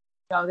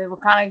 you know, they were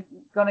kind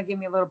of going to give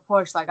me a little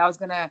push. Like I was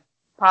going to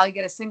probably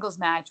get a singles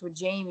match with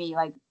Jamie,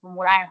 like from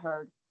what I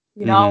heard,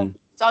 you know?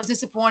 So I was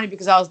disappointed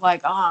because I was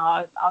like,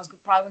 I was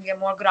probably going to get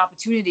more good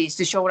opportunities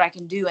to show what I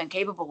can do and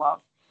capable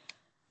of,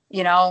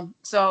 you know?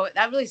 So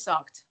that really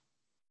sucked.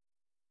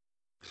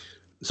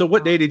 So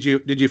what day did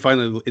you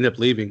finally end up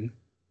leaving?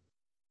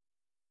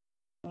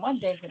 What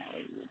day did I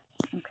leave?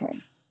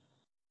 Okay.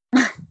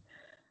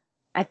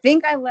 I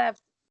think I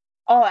left.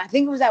 Oh, I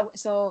think it was that.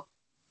 So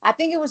I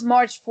think it was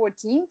March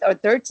 14th or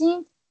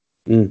 13th.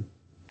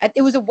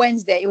 It was a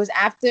Wednesday. It was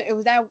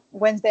that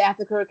Wednesday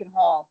after Kirk and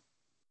Hall.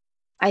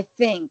 I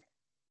think.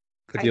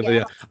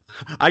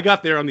 I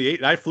got there on the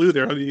 8th.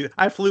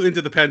 I flew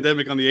into the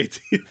pandemic on the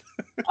 18th.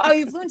 Oh,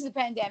 you flew into the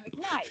pandemic.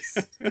 Nice.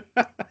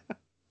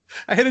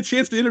 I had a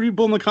chance to interview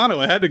Bull Nakano.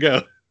 I had to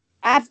go.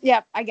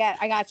 Yeah, I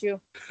got you.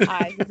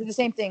 I did the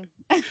same thing.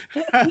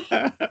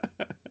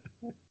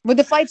 Were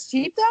the flights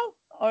cheap though?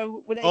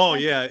 Or were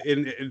they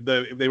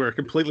they were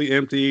completely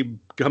empty,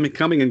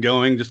 coming and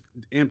going, just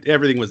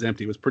everything was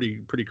empty. It was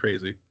pretty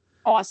crazy.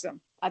 Awesome.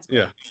 That's great.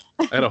 Yeah.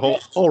 I had a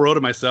whole row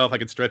to myself. I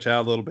could stretch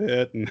out a little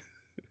bit. And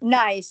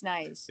Nice.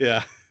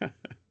 Yeah.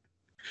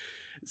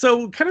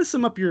 So kind of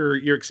sum up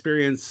your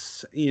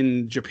experience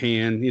in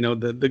Japan, you know,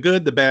 the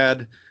good, the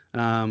bad.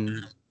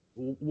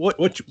 What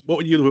would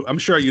you, I'm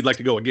sure you'd like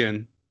to go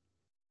again.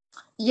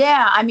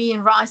 Yeah, I mean,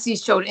 Rossi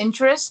showed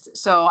interest,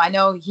 so I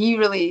know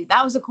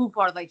that was the cool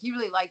part. Like, he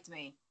really liked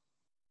me.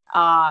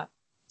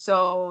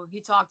 So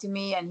he talked to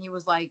me and he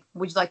was like,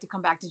 would you like to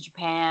come back to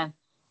Japan?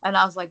 And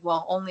I was like,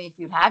 well, only if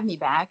you'd have me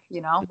back, you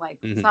know, like,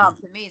 it's not up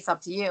to me, it's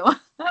up to you.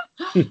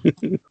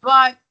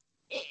 But,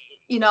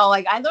 you know,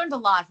 like, I learned a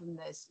lot from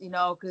this, you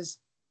know, because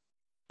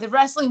the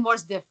wrestling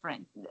was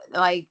different.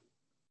 Like,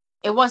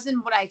 it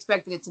wasn't what I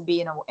expected it to be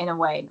in a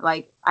way.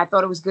 Like, I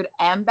thought it was good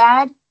and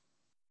bad.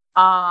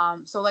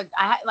 So like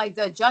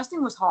the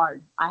adjusting was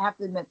hard. I have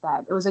to admit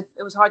that it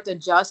was hard to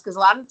adjust because a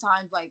lot of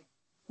times, like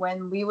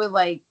when we would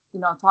like, you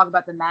know, talk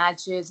about the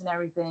matches and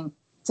everything,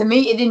 to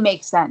me it didn't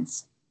make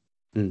sense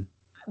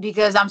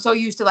because I'm so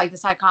used to like the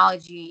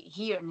psychology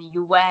here in the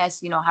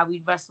US, you know, how we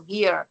wrestle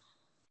here.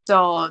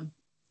 So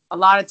a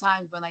lot of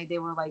times when like they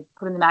were like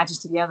putting the matches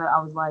together,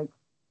 I was like,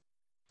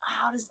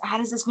 how does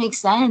this make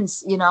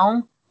sense, you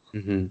know?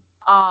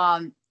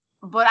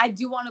 But I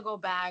do want to go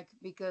back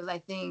because I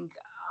think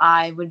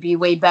I would be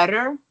way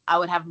better. I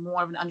would have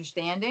more of an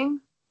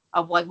understanding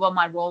of like what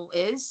my role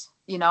is,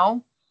 you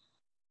know.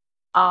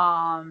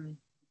 How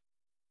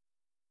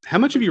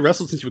much have you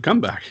wrestled since you've come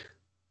back?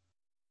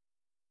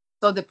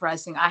 So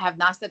depressing. I have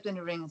not stepped in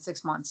the ring in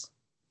 6 months.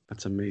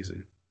 That's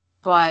amazing.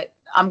 but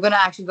I'm gonna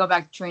actually go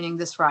back to training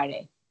this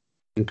Friday.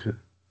 Okay.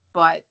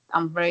 But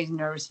I'm very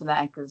nervous for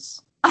that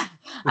because I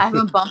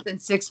haven't bumped in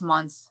 6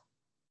 months.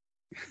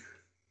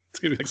 It's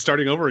gonna be like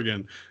starting over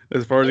again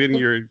as far as getting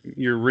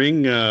your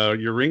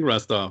ring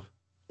rust off.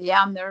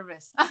 Yeah, I'm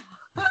nervous.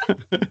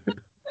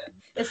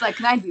 It's like,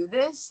 can I do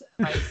this?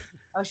 Like,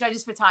 or should I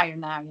just retire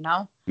now? You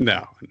know?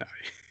 No.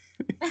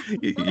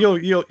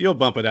 You'll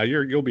bump it out.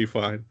 You'll be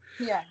fine.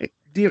 Yeah.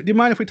 Do you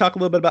mind if we talk a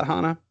little bit about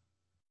Hana?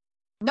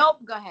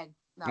 Nope. Go ahead.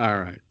 No.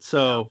 All right.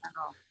 So,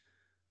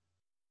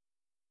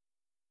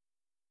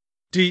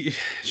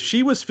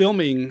 she was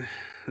filming.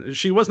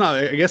 She was not.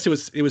 I guess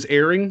it was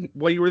airing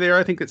while you were there.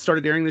 I think it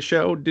started airing the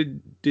show.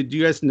 Did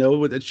you guys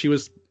know that she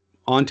was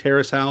on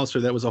Terrace House,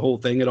 or that was a whole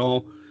thing at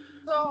all?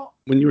 So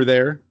when you were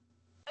there,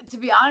 to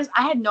be honest,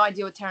 I had no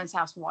idea what Terrace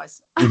House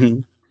was.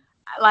 Mm-hmm.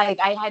 Like,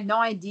 I had no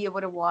idea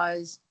what it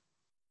was.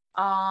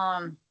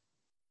 But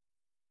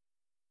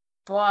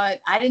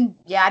I didn't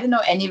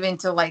know any of it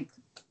until, like,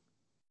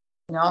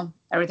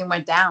 everything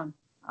went down.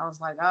 I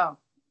was like, oh,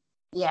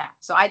 yeah.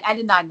 So I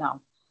did not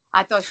know.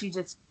 I thought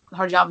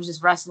her job was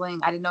just wrestling.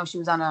 I didn't know she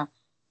was on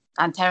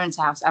Terrace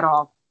House at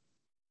all.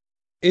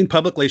 In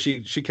publicly,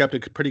 she kept a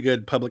pretty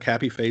good public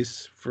happy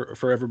face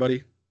for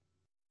everybody.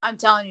 I'm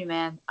telling you,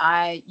 man,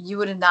 you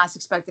would have not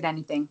expected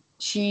anything.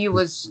 She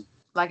was,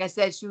 like I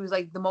said, she was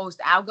like the most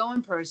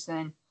outgoing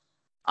person,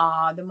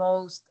 the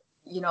most,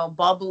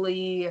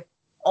 bubbly,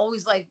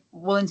 always like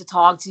willing to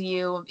talk to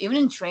you, even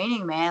in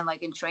training, man.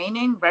 Like in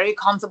training, very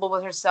comfortable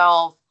with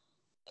herself,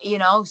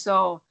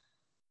 so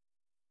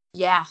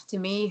yeah, to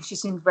me, she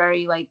seemed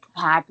very like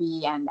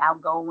happy and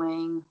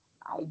outgoing.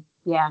 I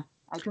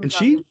couldn't.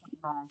 And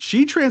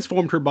she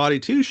transformed her body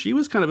too. She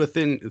was kind of a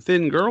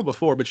thin girl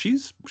before, but she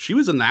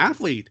was an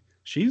athlete.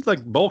 She's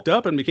like bulked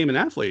up and became an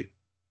athlete.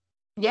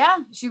 Yeah,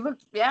 she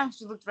looked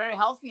very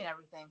healthy and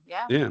everything.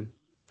 Yeah. Yeah.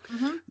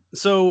 Mm-hmm.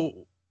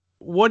 So,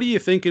 what are you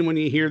thinking when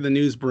you hear the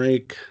news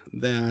break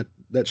that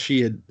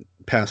she had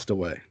passed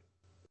away?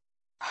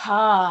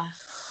 I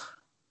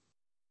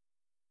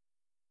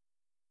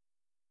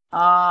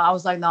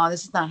was like, no,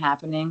 this is not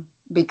happening,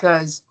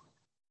 because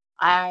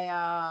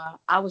I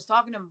was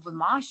talking with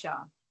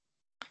Masha,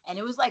 and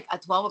it was like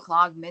at 12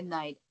 o'clock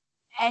midnight,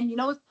 and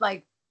it's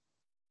like,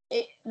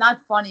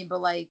 not funny,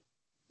 but like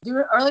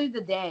earlier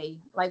the day,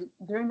 like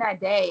during that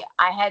day,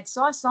 I had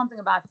saw something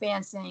about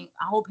fans saying,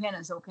 I hope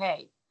Hannah's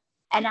okay,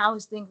 and I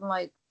was thinking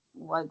like,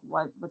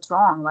 what's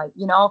wrong, like,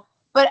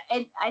 but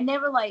I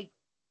never like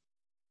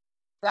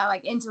got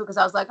like into it, because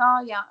I was like,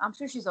 oh yeah, I'm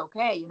sure she's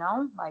okay,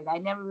 like I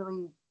never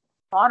really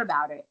thought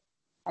about it.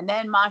 And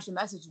then Masha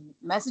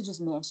messages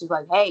me, and she's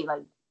like, hey,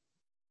 like,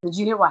 did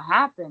you hear what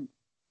happened?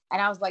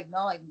 And I was like,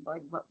 no, like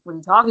what are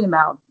you talking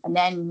about? And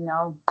then,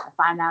 I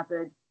find out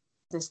that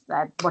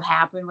what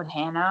happened with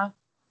Hana,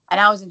 and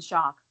I was in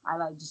shock. I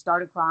like just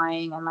started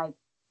crying, and like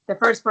the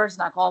first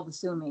person I called was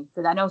Sumi,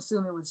 because I know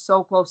Sumi was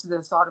so close to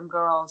the Stardom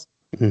girls.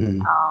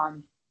 Mm-hmm.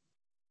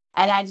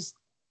 And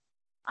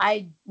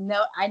I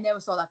never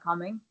saw that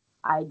coming.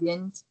 I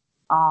didn't.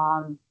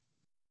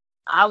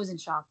 I was in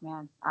shock,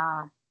 man.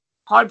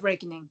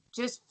 Heartbreaking,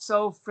 just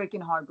so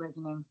freaking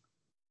heartbreaking.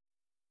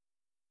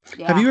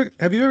 Yeah.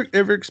 Have you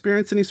ever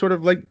experienced any sort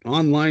of like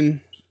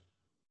online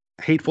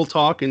hateful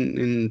talk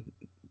and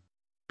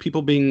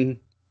people being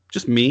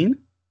just mean?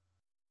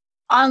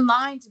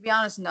 Online, to be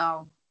honest,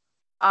 no.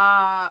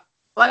 Like,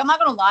 I'm not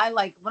gonna lie.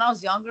 Like when I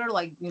was younger,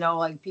 like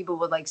like people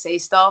would like say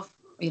stuff,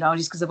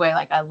 just because of the way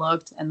like I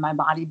looked and my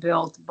body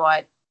built.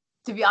 But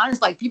to be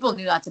honest, like people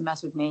knew not to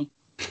mess with me.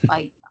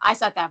 Like I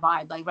set that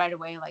vibe like right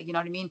away. Like, you know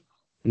what I mean?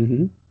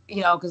 Mm-hmm.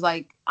 Because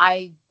like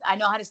I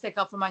know how to stick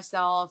up for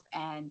myself,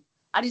 and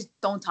I just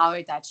don't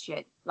tolerate that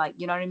shit. Like,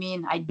 you know what I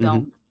mean? I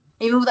don't.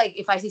 Mm-hmm. Even like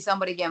if I see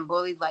somebody getting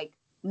bullied, like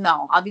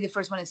no, I'll be the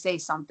first one to say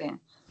something.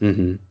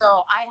 Mm-hmm.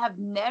 So I have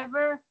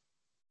never.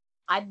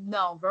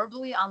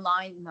 Verbally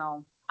online,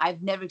 no.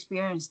 I've never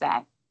experienced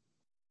that.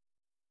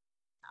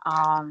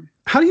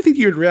 How do you think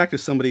you'd react if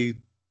somebody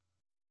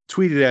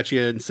tweeted at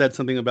you and said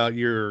something about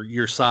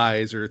your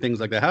size or things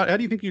like that? How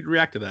do you think you'd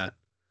react to that?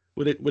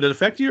 Would it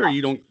affect you, or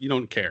you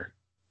don't care?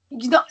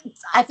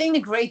 I think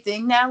the great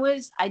thing now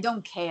is I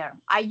don't care.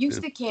 I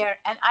used to care,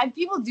 and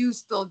people do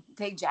still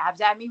take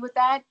jabs at me with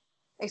that,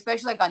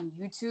 especially like on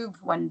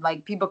YouTube when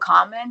like people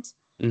comment,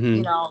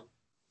 mm-hmm.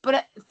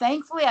 But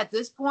thankfully at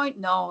this point,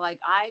 no, like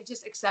I've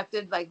just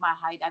accepted like my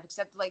height. I've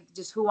accepted like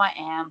just who I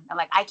am, and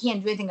like I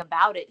can't do anything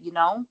about it,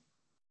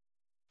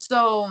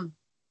 So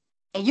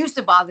it used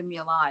to bother me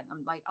a lot.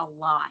 I'm like a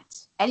lot.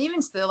 And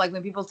even still, like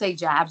when people take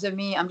jabs at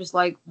me, I'm just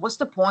like, what's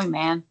the point,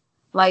 man?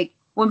 Like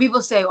when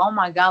people say, oh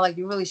my God, like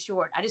you're really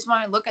short, I just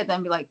want to look at them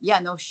and be like, yeah,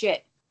 no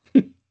shit.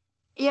 So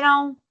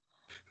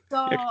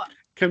yeah,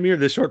 come here,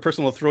 this short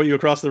person will throw you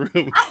across the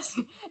room.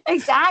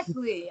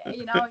 Exactly.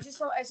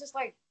 It's just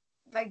like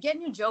get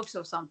new jokes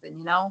or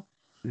something, Yeah.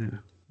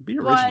 Be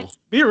original.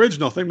 Be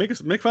original.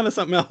 Make fun of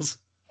something else.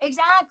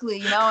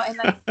 Exactly. And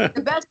like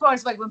the best part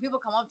is like when people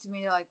come up to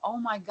me, they're like, "Oh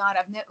my God,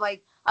 I've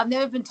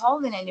never been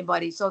taller than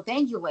anybody. So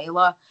thank you,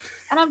 Layla."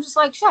 And I'm just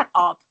like, "Shut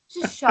up.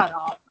 Just shut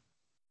up."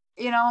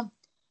 you know.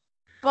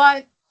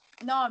 But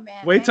no,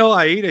 man. Wait till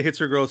Aida hits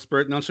her growth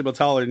spurt, and now she'll be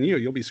taller than you.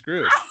 You'll be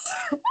screwed.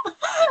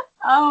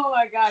 Oh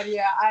my God,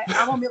 yeah.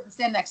 I won't be able to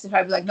stand next to her.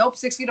 I'd be like, nope,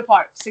 6 feet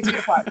apart. 6 feet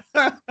apart.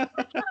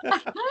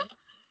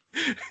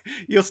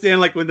 You'll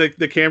stand like when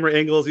the camera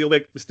angles, you'll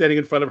like standing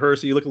in front of her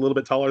so you look a little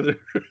bit taller than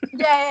her.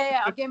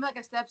 Yeah. I'll give me like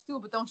a step stool,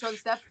 but don't show the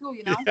step stool,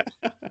 you know?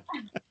 Yeah.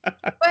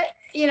 But,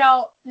 you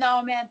know,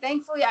 no, man,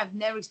 thankfully I've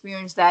never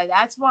experienced that.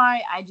 That's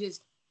why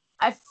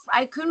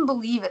I couldn't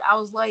believe it. I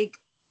was like,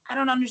 I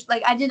don't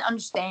understand. Like, I didn't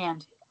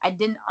understand. I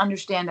didn't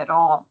understand at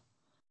all.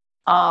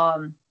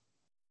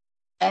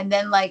 And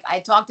then like I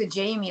talked to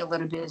Jamie a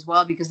little bit as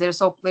well because they were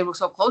so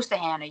close to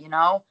Hana, you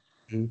know?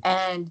 Mm-hmm.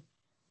 And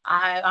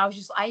I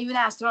even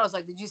asked her, I was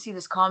like, did you see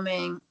this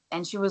coming?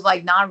 And she was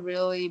like, not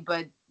really.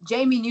 But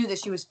Jamie knew that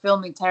she was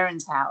filming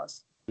Terrence's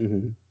house.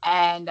 Mm-hmm.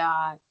 And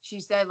she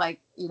said like,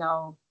 you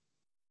know,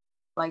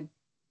 like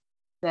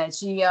that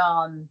she,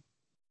 the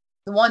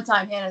one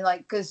time Hana,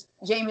 like, cause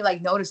Jamie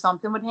like noticed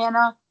something with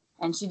Hana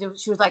and she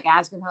was like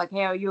asking her like,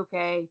 hey, are you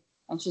okay?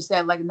 And she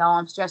said like, no,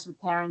 I'm stressed with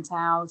Terrence's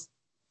house,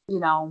 you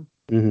know?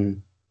 Mm-hmm.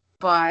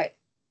 But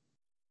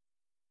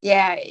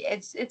yeah,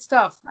 it's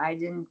tough. I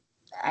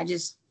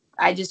just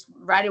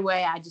right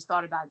away, I just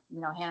thought about,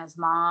 you know, Hana's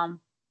mom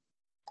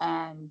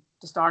and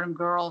the Stardom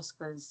girls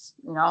because,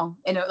 you know,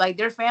 and like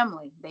they're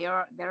family.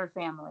 They're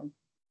family.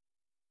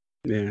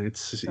 Yeah,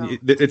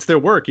 it's their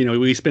work. You know,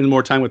 we spend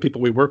more time with people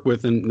we work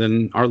with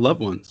than our loved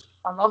ones.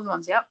 Our loved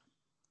ones, yep.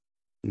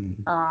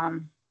 Mm-hmm.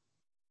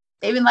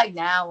 Even like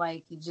now,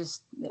 like you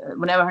just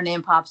whenever her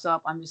name pops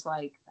up, I'm just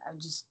like,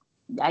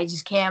 I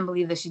just can't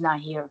believe that she's not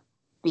here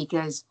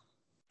because,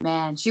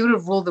 man, she would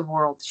have ruled the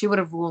world. She would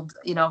have ruled,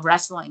 you know,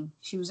 wrestling.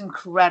 She was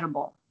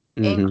incredible,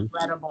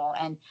 incredible.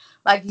 And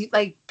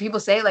like people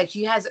say, like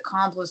she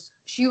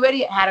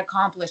already had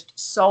accomplished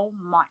so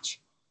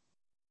much.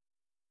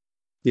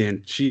 Yeah,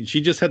 and she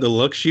just had the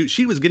look.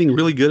 She was getting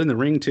really good in the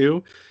ring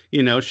too.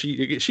 You know,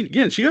 she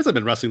hasn't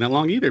been wrestling that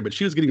long either, but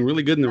she was getting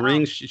really good in the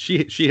ring.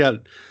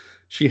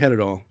 She had it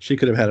all. She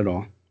could have had it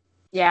all.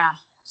 Yeah.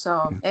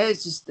 So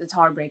it's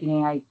heartbreaking.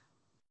 You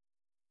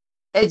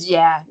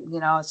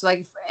know, it's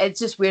like, it's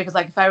just weird because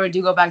like if I ever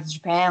do go back to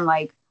Japan,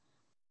 like,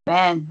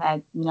 man,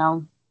 that, you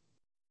know,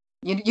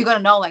 you're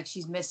gonna know like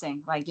she's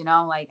missing, like, you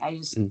know, like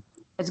it's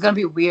gonna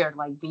be weird,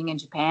 like being in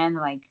Japan,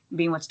 like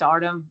being with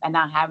Stardom and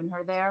not having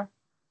her there,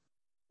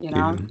 you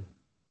know.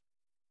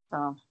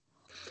 Yeah.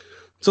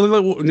 So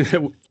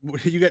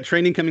you got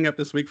training coming up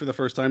this week for the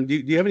first time. Do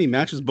you have any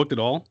matches booked at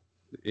all?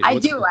 I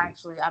do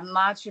actually. I'm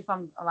not sure if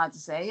I'm allowed to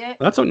say it.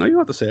 No, you don't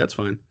have to say it. That's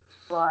fine.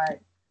 But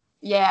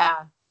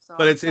yeah. So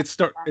but it's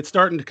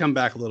starting to come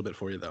back a little bit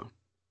for you though.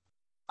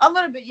 A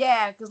little bit,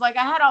 yeah. Because like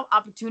I had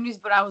opportunities,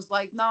 but I was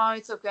like, no,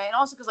 it's okay. And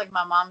also because like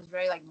my mom's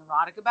very like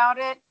neurotic about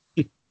it.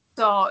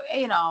 So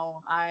you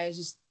know, I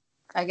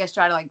guess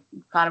try to like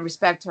kind of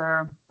respect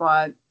her.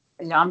 But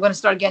you know, I'm gonna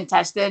start getting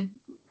tested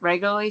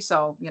regularly,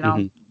 so you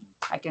know,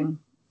 I can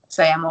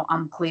say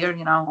I'm clear.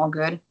 You know, all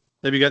good.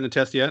 Have you gotten a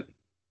test yet?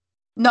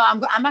 No,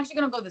 I'm actually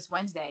gonna go this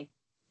Wednesday.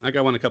 I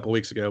got one a couple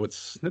weeks ago.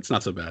 It's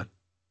not so bad.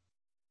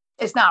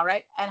 It's not,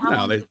 right? And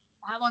how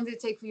long did it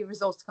take for your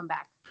results to come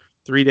back?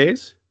 3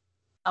 days.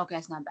 Okay,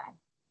 it's not bad.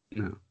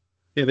 No.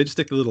 Yeah, they just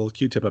stick the little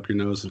Q-tip up your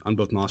nose on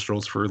both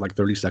nostrils for like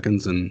 30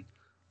 seconds, and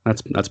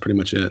that's pretty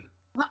much it.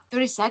 What,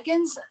 30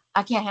 seconds?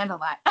 I can't handle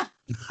that.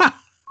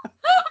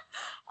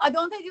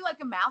 Don't they do like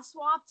a mouth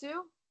swab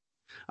too?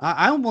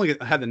 I only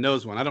had the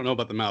nose one. I don't know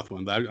about the mouth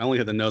one, but I only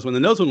had the nose one. The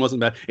nose one wasn't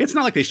bad. It's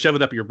not like they shove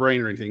it up your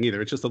brain or anything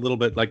either. It's just a little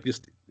bit like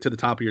just to the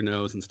top of your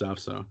nose and stuff.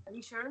 So. Are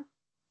you sure?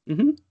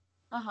 Mm-hmm.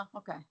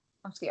 Okay.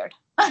 I'm scared.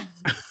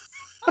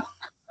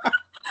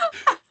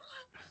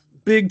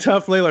 Big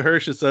tough Leyla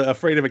Hirsch is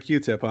afraid of a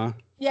Q-tip, huh?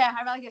 Yeah,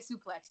 I'd rather get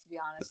suplexed, to be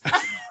honest.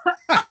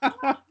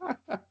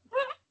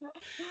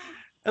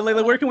 And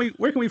Leyla, where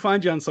can we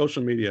find you on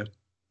social media?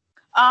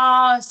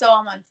 So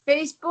I'm on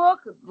Facebook,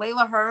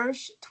 Leyla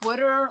Hirsch,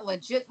 Twitter,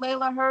 Legit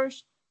Leyla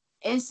Hirsch,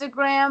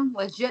 Instagram,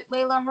 Legit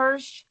Leyla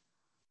Hirsch.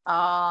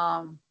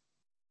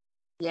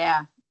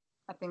 Yeah,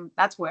 I think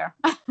that's where.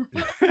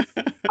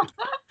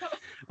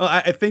 Well,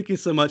 I thank you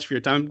so much for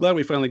your time. I'm glad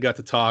we finally got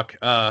to talk.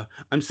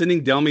 I'm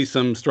sending Delmy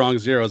some strong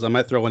zeros. I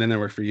might throw one in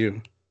there for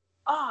you.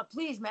 Oh,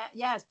 please, man.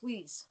 Yes,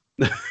 please.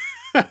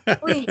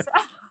 Please.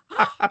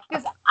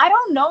 Because I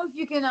don't know if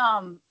you can,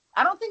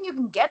 I don't think you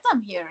can get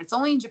them here. It's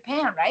only in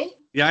Japan, right?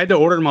 Yeah, I had to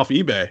order them off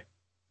eBay.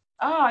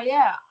 Oh,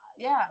 yeah.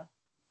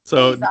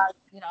 So please,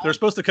 they're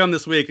supposed to come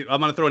this week. I'm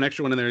going to throw an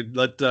extra one in there.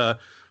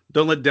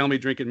 Don't let Delmy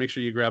drink it. Make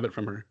sure you grab it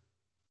from her.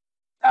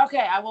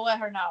 Okay, I will let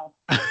her know.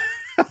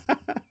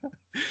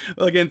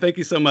 Well, again, thank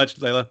you so much,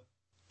 Leyla.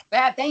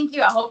 Yeah, thank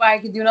you. I hope I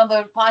can do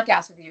another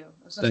podcast with you.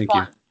 This was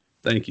fun.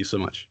 Thank you so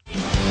much. I'm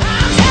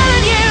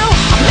telling you,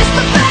 I miss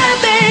the bad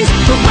things.